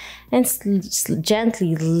easy, and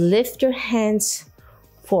gently lift your hands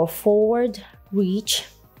for forward reach.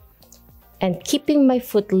 and keeping my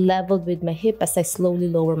foot leveled with my hip as I slowly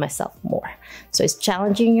lower myself more. So it's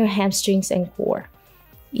challenging your hamstrings and core.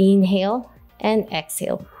 Inhale and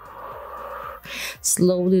exhale.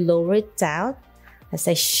 Slowly lower it down as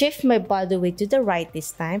I shift my body weight to the right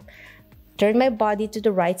this time. Turn my body to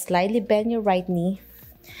the right, slightly bend your right knee.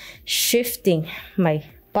 Shifting my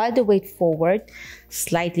body weight forward,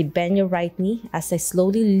 slightly bend your right knee as I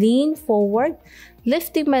slowly lean forward,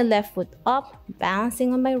 lifting my left foot up,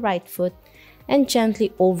 balancing on my right foot, and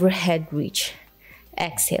gently overhead reach.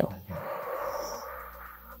 Exhale.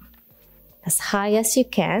 As high as you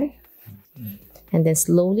can, and then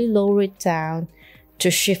slowly lower it down to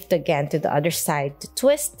shift again to the other side to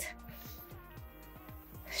twist.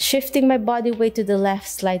 Shifting my body weight to the left,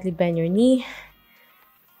 slightly bend your knee.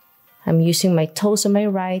 I'm using my toes on my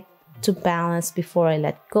right to balance before I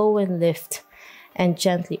let go and lift, and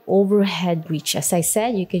gently overhead reach. As I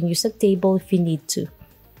said, you can use a table if you need to.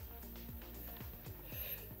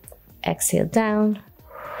 Exhale down.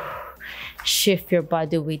 Shift your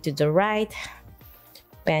body weight to the right.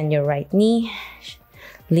 Bend your right knee.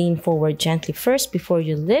 Lean forward gently first before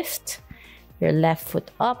you lift your left foot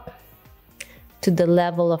up to the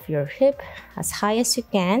level of your hip as high as you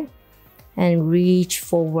can, and reach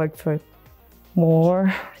forward for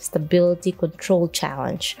more stability control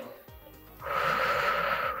challenge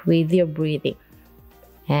with your breathing.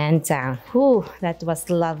 And down. Whew, that was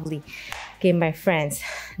lovely. Okay, my friends,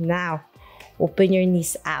 now open your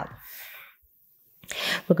knees out.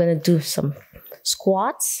 We're gonna do some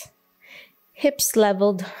squats, hips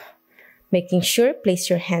leveled, making sure place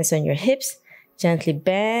your hands on your hips. Gently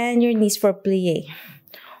bend your knees for plie,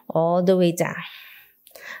 all the way down.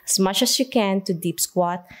 As much as you can to deep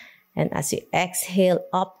squat, and as you exhale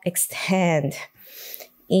up, extend.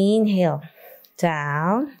 Inhale,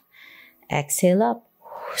 down, exhale up,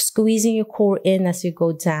 squeezing your core in as you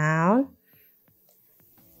go down.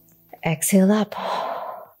 Exhale up.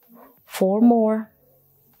 4 more.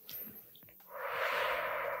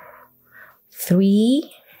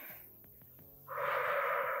 3,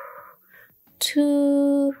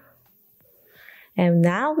 2, and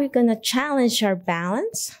now we're gonna challenge our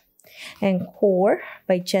balance and core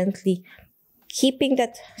by gently keeping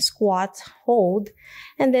that squat hold,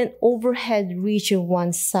 and then overhead reach on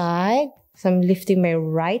one side. So I'm lifting my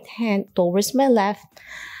right hand towards my left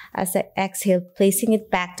as I exhale, placing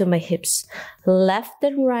it back to my hips. Left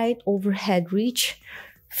and right overhead reach.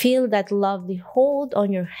 Feel that lovely hold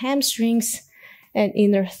on your hamstrings and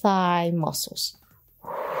inner thigh muscles.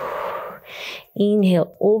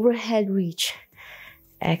 Inhale, overhead reach.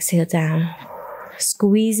 Exhale down.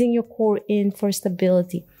 Squeezing your core in for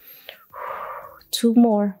stability. 2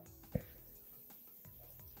 more.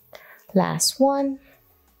 Last one.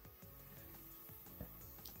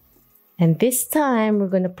 And this time we're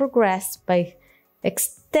going to progress by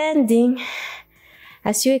extending.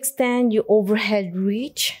 As you extend, you overhead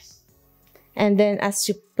reach. And then as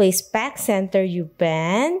you place back center, you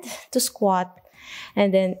bend to squat.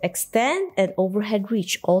 And then extend and overhead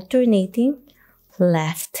reach, alternating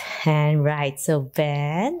left and right. So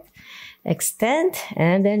bend, extend,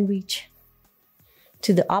 and then reach.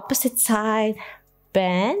 To the opposite side,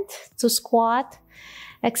 bend to squat,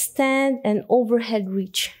 extend, and overhead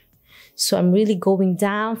reach. So I'm really going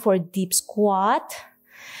down for a deep squat,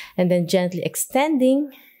 and then gently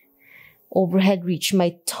extending, overhead reach.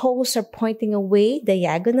 My toes are pointing away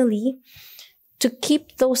diagonally to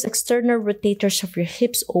keep those external rotators of your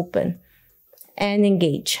hips open and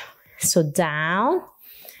engage. So down,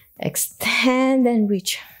 extend and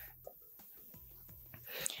reach.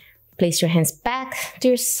 Place your hands back to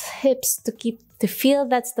your hips to feel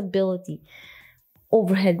that stability.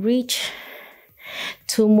 Overhead reach.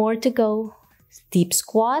 2 more to go. Deep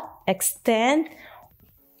squat, extend,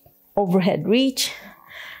 overhead reach.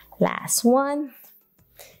 Last one.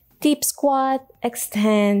 Deep squat,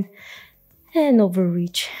 extend, and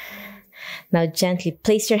overreach. Now gently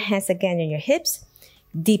place your hands again on your hips.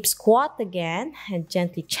 Deep squat again, and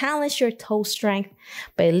gently challenge your toe strength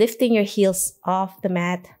by lifting your heels off the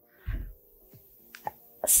mat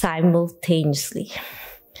simultaneously.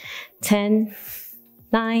 10,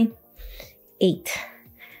 9, 8,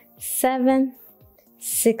 7,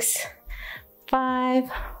 6,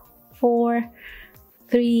 5, 4,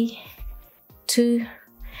 3, 2,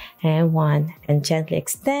 and 1. And gently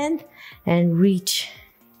extend and reach.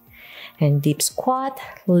 And deep squat,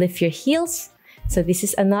 lift your heels. So this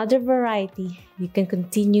is another variety. You can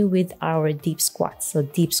continue with our deep squat. So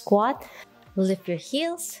deep squat, lift your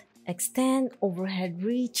heels, extend, overhead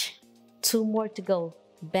reach. 2 more to go.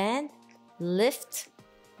 Bend, lift,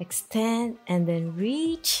 extend, and then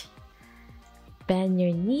reach. Bend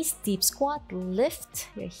your knees, deep squat, lift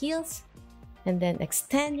your heels, and then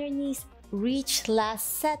extend your knees. Reach,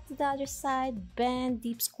 last set to the other side. Bend,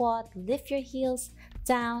 deep squat, lift your heels,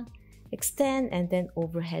 down, extend, and then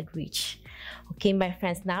overhead reach. Okay, my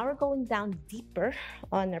friends, now we're going down deeper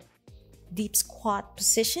on our deep squat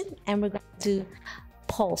position, and we're going to do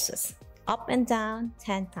pulses. Up and down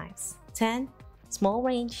 10 times. 10, small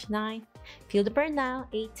range, 9. Feel the burn now.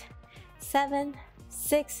 8, 7,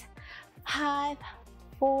 6, 5,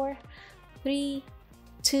 4, 3,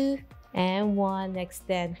 2, and 1.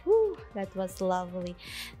 Extend. Whew, that was lovely.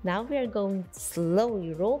 Now we are going to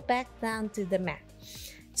slowly roll back down to the mat.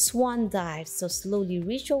 Swan dive. So slowly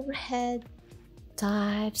reach overhead.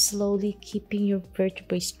 Dive slowly, keeping your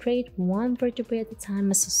vertebrae straight, one vertebrae at a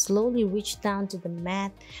time. So slowly reach down to the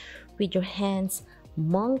mat with your hands.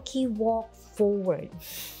 Monkey walk forward.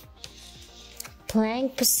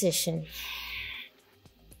 Plank position.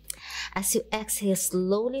 As you exhale,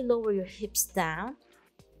 slowly lower your hips down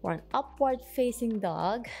for an upward facing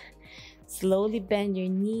dog. Slowly bend your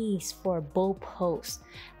knees for a bow pose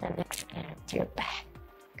and extend to your back.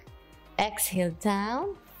 Exhale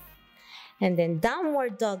down, and then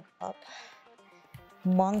downward dog up.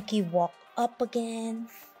 Monkey walk up again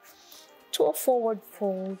to a forward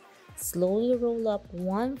fold. Slowly roll up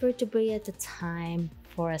one vertebrae at a time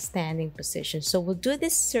for a standing position. So we'll do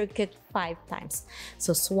this circuit 5 times.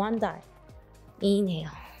 So swan dive. Inhale.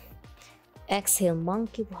 Exhale,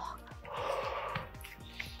 monkey walk.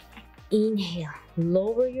 Inhale.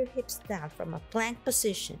 Lower your hips down from a plank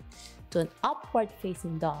position to an upward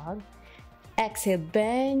facing dog. Exhale,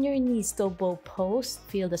 bend your knees to a bow pose.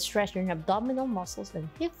 Feel the stretch in your abdominal muscles and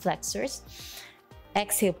hip flexors.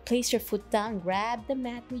 Exhale, place your foot down, grab the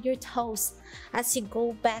mat with your toes as you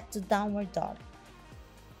go back to downward dog.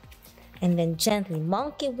 And then gently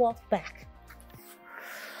monkey walk back.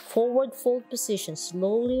 Forward fold position,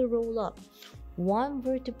 slowly roll up. One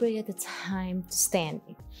vertebrae at a time to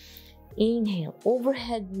standing. Inhale,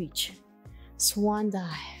 overhead reach. Swan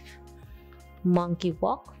dive. Monkey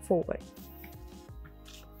walk forward.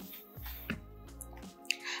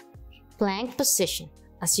 Plank position.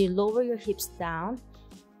 As you lower your hips down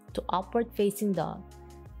to upward facing dog.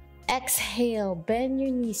 Exhale, bend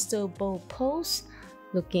your knees to a bow pose.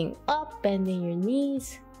 Looking up, bending your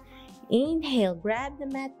knees. Inhale, grab the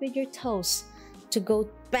mat with your toes to go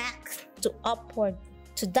back to upward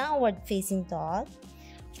to downward facing dog.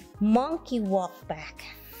 Monkey walk back.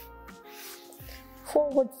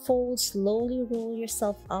 Forward fold, slowly roll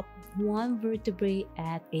yourself up one vertebrae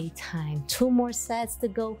at a time. 2 more sets to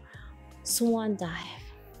go. Swan dive.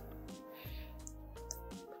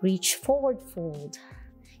 Reach forward fold,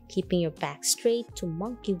 keeping your back straight to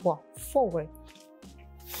monkey walk forward.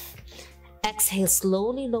 Exhale,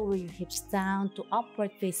 slowly lower your hips down to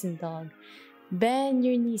upward facing dog. Bend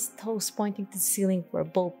your knees, toes pointing to the ceiling for a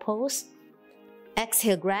bow pose.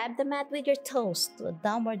 Exhale, grab the mat with your toes to a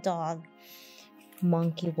downward dog.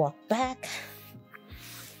 Monkey walk back.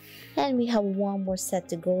 And we have 1 more set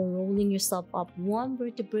to go, rolling yourself up one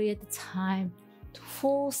vertebrae at a time to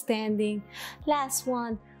full standing. Last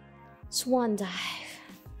one, swan dive.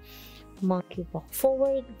 Monkey walk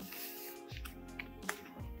forward.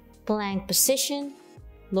 Plank position.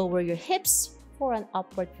 Lower your hips for an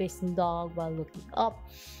upward facing dog while looking up.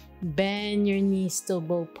 Bend your knees to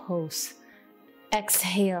bow pose.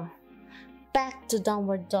 Exhale. Back to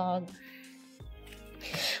downward dog.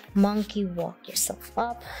 Monkey walk yourself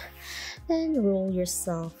up and roll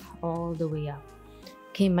yourself all the way up.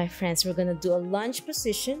 Okay, my friends, we're gonna do a lunge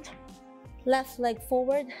position. Left leg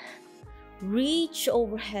forward. Reach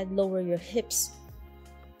overhead, lower your hips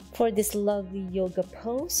for this lovely yoga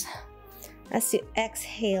pose. As you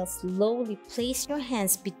exhale, slowly place your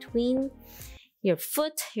hands between your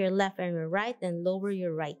foot, your left and your right, and lower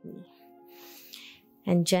your right knee.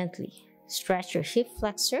 And gently stretch your hip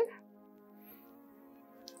flexor.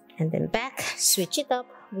 And then back, switch it up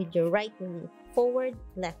with your right knee forward,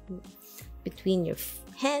 left knee between your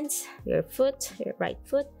hands, your foot, your right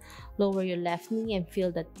foot. Lower your left knee and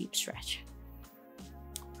feel that deep stretch.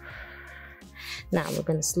 Now we're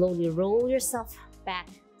going to slowly roll yourself back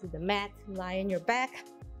to the mat, lie on your back.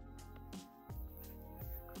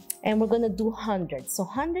 And we're going to do hundreds. So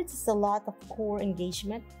hundreds is a lot of core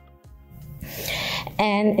engagement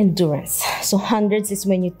and endurance. So hundreds is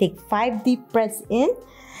when you take 5 deep breaths in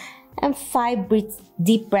and 5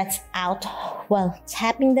 deep breaths out while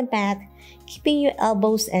tapping the mat, keeping your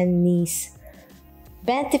elbows and knees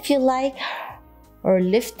bent if you like, or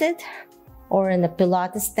lifted, or in a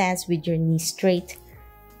Pilates stance with your knees straight.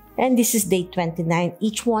 And this is day 29.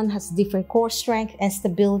 Each one has different core strength and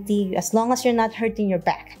stability as long as you're not hurting your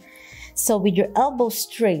back. So with your elbows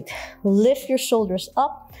straight, lift your shoulders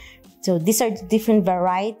up. So these are the different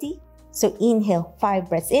variety. So inhale, 5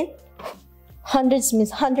 breaths in. Hundreds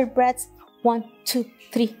means 100 breaths. 1, 2,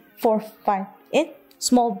 3, 4, 5 in.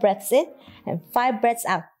 Small breaths in and 5 breaths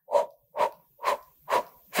out.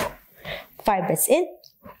 5 breaths in.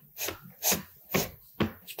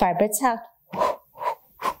 5 breaths out.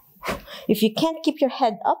 If you can't keep your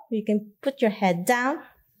head up, you can put your head down.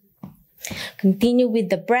 Continue with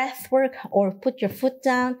the breath work or put your foot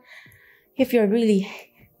down if you're really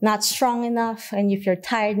not strong enough and if you're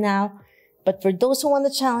tired now. But for those who want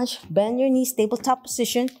the challenge, bend your knees, tabletop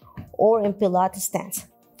position or in Pilates stance.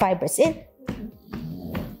 5 breaths in.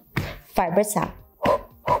 5 breaths out.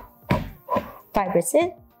 5 breaths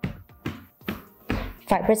in.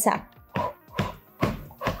 5 breaths out.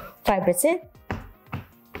 5 breaths in.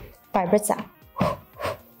 5 breaths out.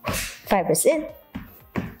 5 breaths in.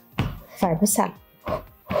 5 breaths out.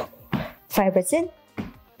 5 breaths in.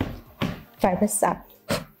 5 breaths out.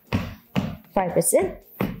 5 breaths in.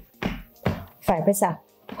 5 breaths out.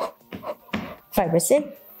 5 breaths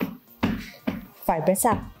in. 5 breaths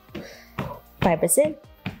out. 5 breaths in.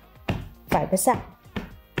 5 breaths out.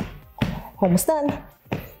 Almost done.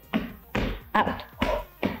 Out.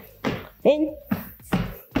 In.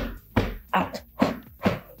 Out.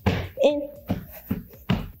 In.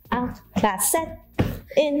 Out. Last set.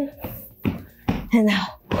 In. And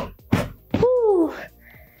out. Woo!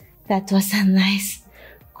 That was a nice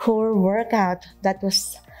core workout. That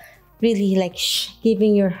was really like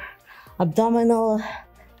giving your abdominal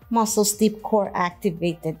muscles deep core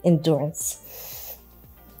activated endurance.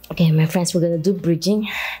 Okay, my friends, we're gonna do bridging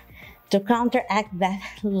to counteract that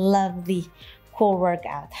lovely core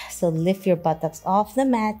workout. So lift your buttocks off the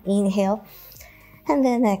mat, inhale, and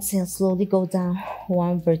then exhale, slowly go down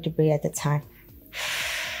 1 vertebrae at a time.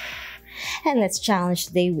 And let's challenge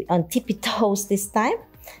today on tippy toes this time.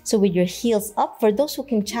 So with your heels up, for those who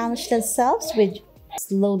can challenge themselves, with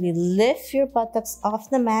slowly lift your buttocks off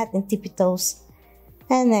the mat and tippy toes,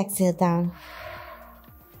 and exhale down.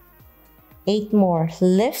 8 more.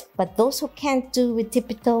 Lift, but those who can't do with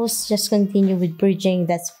tippy toes, just continue with bridging,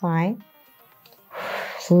 that's fine.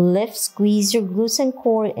 Lift, squeeze your glutes and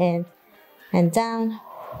core in and down.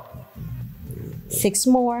 6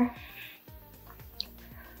 more.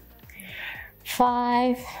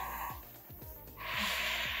 5,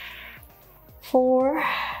 4,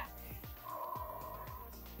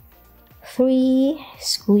 3,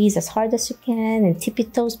 squeeze as hard as you can in tippy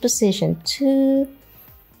toes position. 2,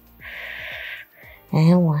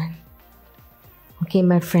 and 1. Okay,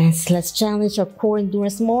 my friends, let's challenge our core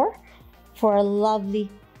endurance more for a lovely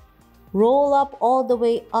roll up all the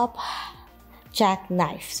way up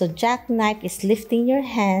jackknife. So jackknife is lifting your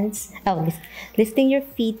hands, lifting your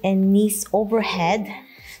feet and knees overhead.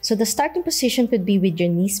 So the starting position could be with your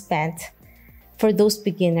knees bent for those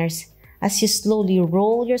beginners. As you slowly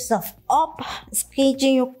roll yourself up,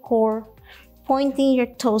 engaging your core, pointing your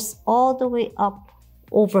toes all the way up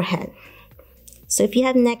overhead. So if you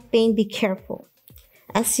have neck pain, be careful.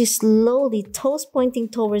 As you slowly, toes pointing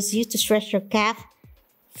towards you to stretch your calf,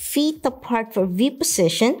 feet apart for V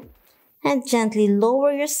position, and gently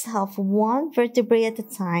lower yourself 1 vertebrae at a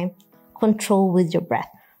time. Control with your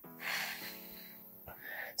breath.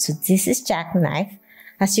 So this is jackknife.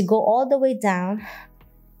 As you go all the way down,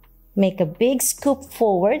 make a big scoop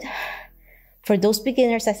forward. For those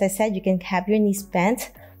beginners, as I said, you can have your knees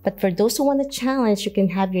bent. But for those who want to challenge, you can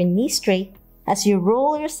have your knees straight. As you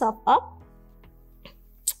roll yourself up,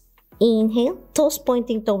 inhale, toes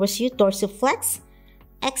pointing towards you, dorsiflex.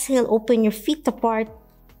 Exhale, open your feet apart.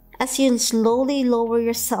 As you slowly lower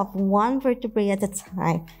yourself 1 vertebrae at a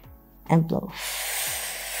time and blow.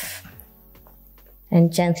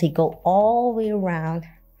 And gently go all the way around.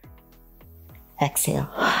 Exhale.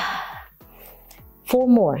 4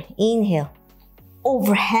 more. Inhale.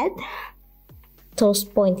 Overhead. Toes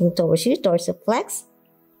pointing towards you, dorsiflex.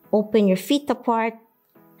 Open your feet apart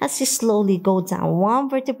as you slowly go down 1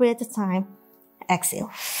 vertebrae at a time.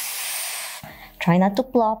 Exhale. Try not to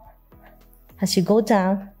plop as you go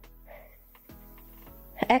down.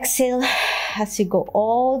 Exhale as you go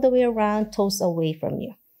all the way around, toes away from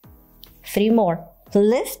you. 3 more.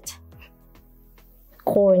 Lift.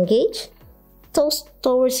 Core engage. Toes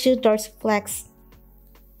towards you, dorsiflex.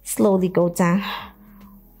 Slowly go down.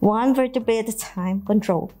 1 vertebrae at a time.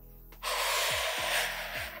 Control.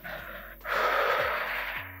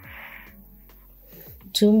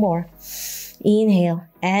 Two more. Inhale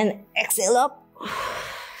and exhale up.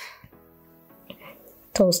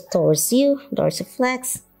 Toes towards you,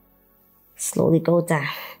 dorsiflex. Slowly go down.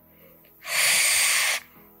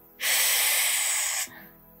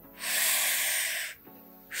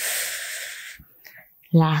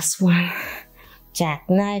 Last one.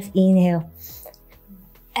 Jackknife, inhale.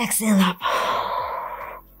 Exhale up.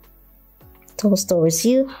 Toes towards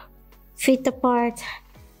you, feet apart,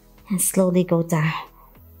 and slowly go down.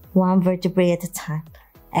 One vertebrae at a time.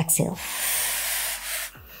 Exhale.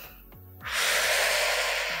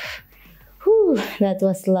 Whew, that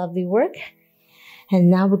was lovely work.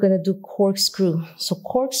 And now we're gonna do corkscrew. So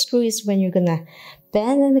corkscrew is when you're gonna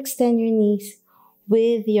bend and extend your knees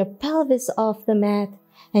with your pelvis off the mat.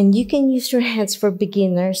 And you can use your hands for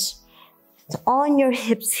beginners on your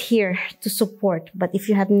hips here to support. But if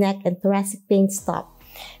you have neck and thoracic pain, stop.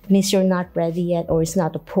 It means you're not ready yet or it's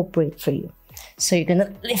not appropriate for you. So you're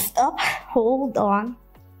gonna lift up, hold on,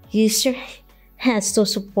 use your hands to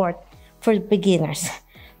support for beginners.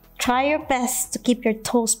 Try your best to keep your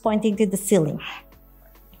toes pointing to the ceiling.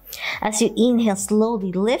 As you inhale,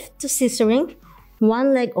 slowly lift to scissoring,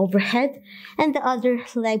 one leg overhead and the other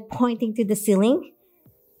leg pointing to the ceiling.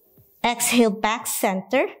 Exhale, back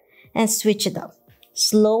center, and switch it up.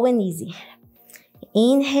 Slow and easy.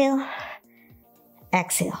 Inhale,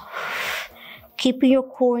 exhale. Keeping your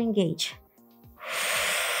core engaged.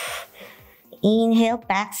 Inhale,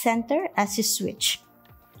 back center as you switch.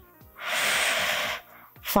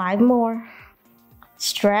 5 more.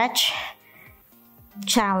 Stretch.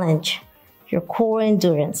 Challenge your core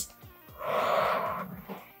endurance.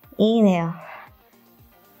 Inhale.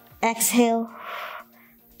 Exhale.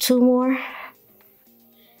 2 more.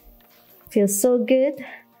 Feels so good.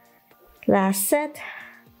 Last set.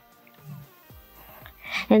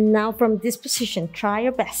 And now from this position, try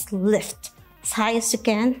your best. Lift as high as you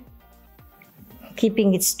can.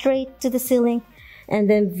 Keeping it straight to the ceiling. And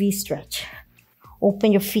then V-stretch.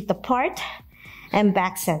 Open your feet apart and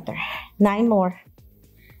back center. 9 more.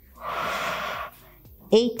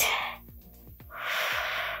 8.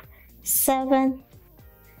 7.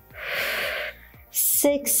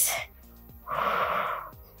 6.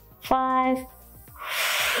 5.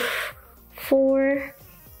 4.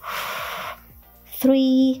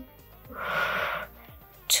 3.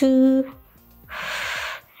 2.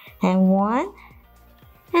 And 1.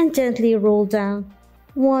 And gently roll down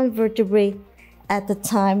 1 vertebrae at a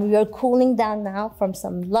time. We are cooling down now from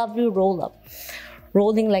some lovely roll up.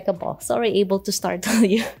 Rolling like a ball. Sorry, able to startle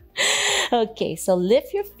you. Okay, so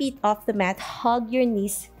lift your feet off the mat, hug your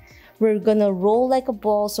knees. We're gonna roll like a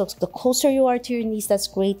ball. So the closer you are to your knees, that's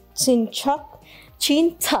great. Chin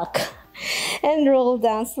tuck, and roll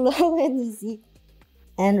down slow and easy.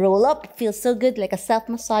 And roll up. It feels so good, like a self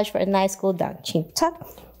massage for a nice cool down. Chin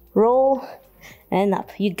tuck, roll, and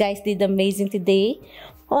up. You guys did amazing today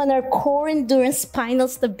on our core endurance spinal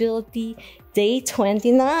stability day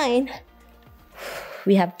 29.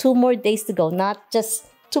 We have 2 more days to go, not just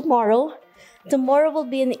tomorrow. Tomorrow will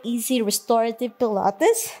be an easy restorative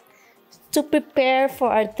Pilates to prepare for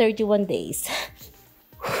our 31 days.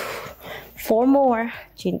 4 more.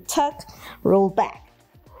 Chin tuck, roll back.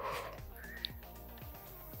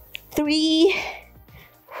 3,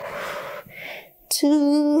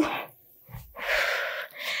 2,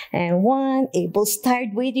 and 1. Abel's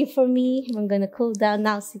tired waiting for me. I'm gonna cool down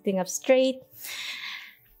now, sitting up straight.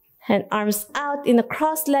 And arms out in a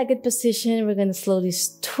cross-legged position. We're gonna slowly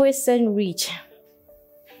twist and reach.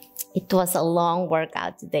 It was a long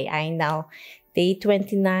workout today, I know. Day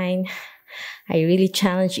 29. I really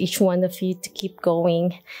challenge each one of you to keep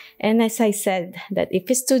going. And as I said, that if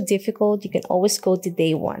it's too difficult, you can always go to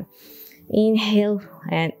day 1. Inhale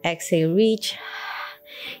and exhale, reach.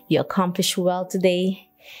 You accomplished well today.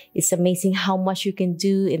 It's amazing how much you can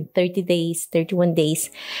do in 30 days, 31 days.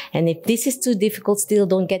 And if this is too difficult still,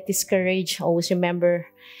 don't get discouraged. Always remember,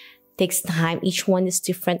 it takes time. Each one is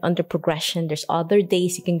different under progression. There's other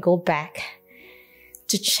days you can go back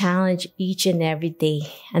to challenge each and every day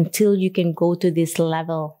until you can go to this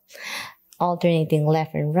level. Alternating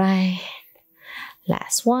left and right.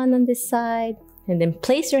 Last one on this side. And then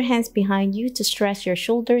place your hands behind you to stretch your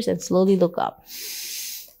shoulders and slowly look up.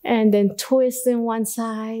 And then twist in one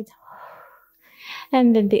side.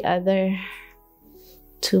 And then the other.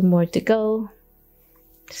 2 more to go.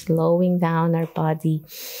 Slowing down our body.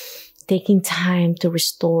 Taking time to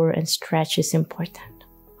restore and stretch is important.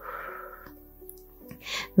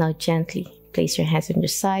 Now gently place your hands on your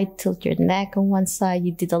side. Tilt your neck on one side.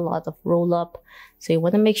 You did a lot of roll up. So you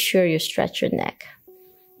want to make sure you stretch your neck.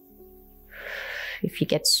 If you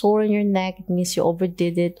get sore in your neck, it means you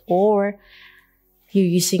overdid it, or you're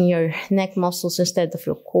using your neck muscles instead of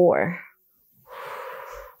your core.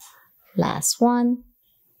 Last one.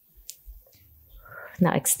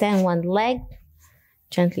 Now extend one leg.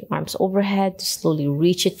 Gently arms overhead to slowly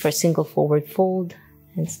reach it for a single forward fold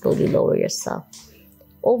and slowly lower yourself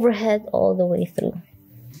overhead all the way through.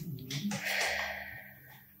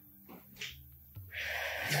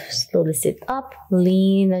 Slowly sit up,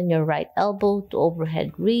 lean on your right elbow to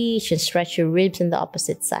overhead reach and stretch your ribs on the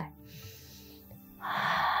opposite side.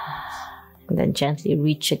 And then gently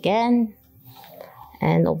reach again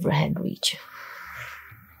and overhead reach.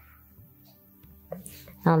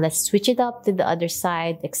 Now let's switch it up to the other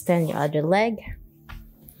side. Extend your other leg.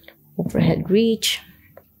 Overhead reach.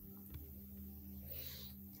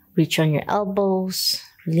 Reach on your elbows.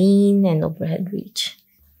 Lean and overhead reach.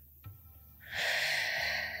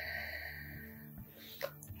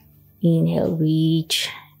 Inhale, reach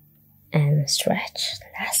and stretch.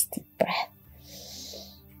 Last deep breath.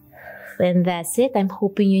 And that's it. I'm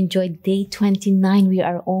hoping you enjoyed day 29. We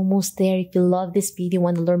are almost there. If you love this video,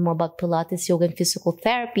 want to learn more about Pilates, yoga, and physical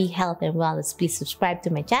therapy, health, and wellness, please subscribe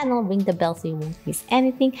to my channel. Ring the bell so you won't miss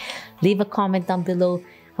anything. Leave a comment down below.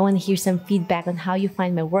 I want to hear some feedback on how you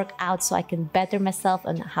find my workout so I can better myself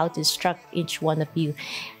on how to instruct each one of you.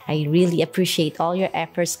 I really appreciate all your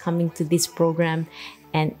efforts coming to this program,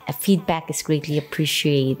 and feedback is greatly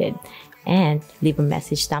appreciated. And leave a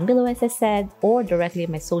message down below, as I said, or directly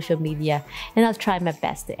on my social media, and I'll try my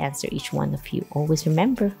best to answer each one of you. Always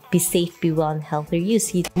remember, be safe, be well, and healthy. You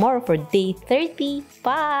see you tomorrow for day 30.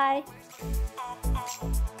 Bye!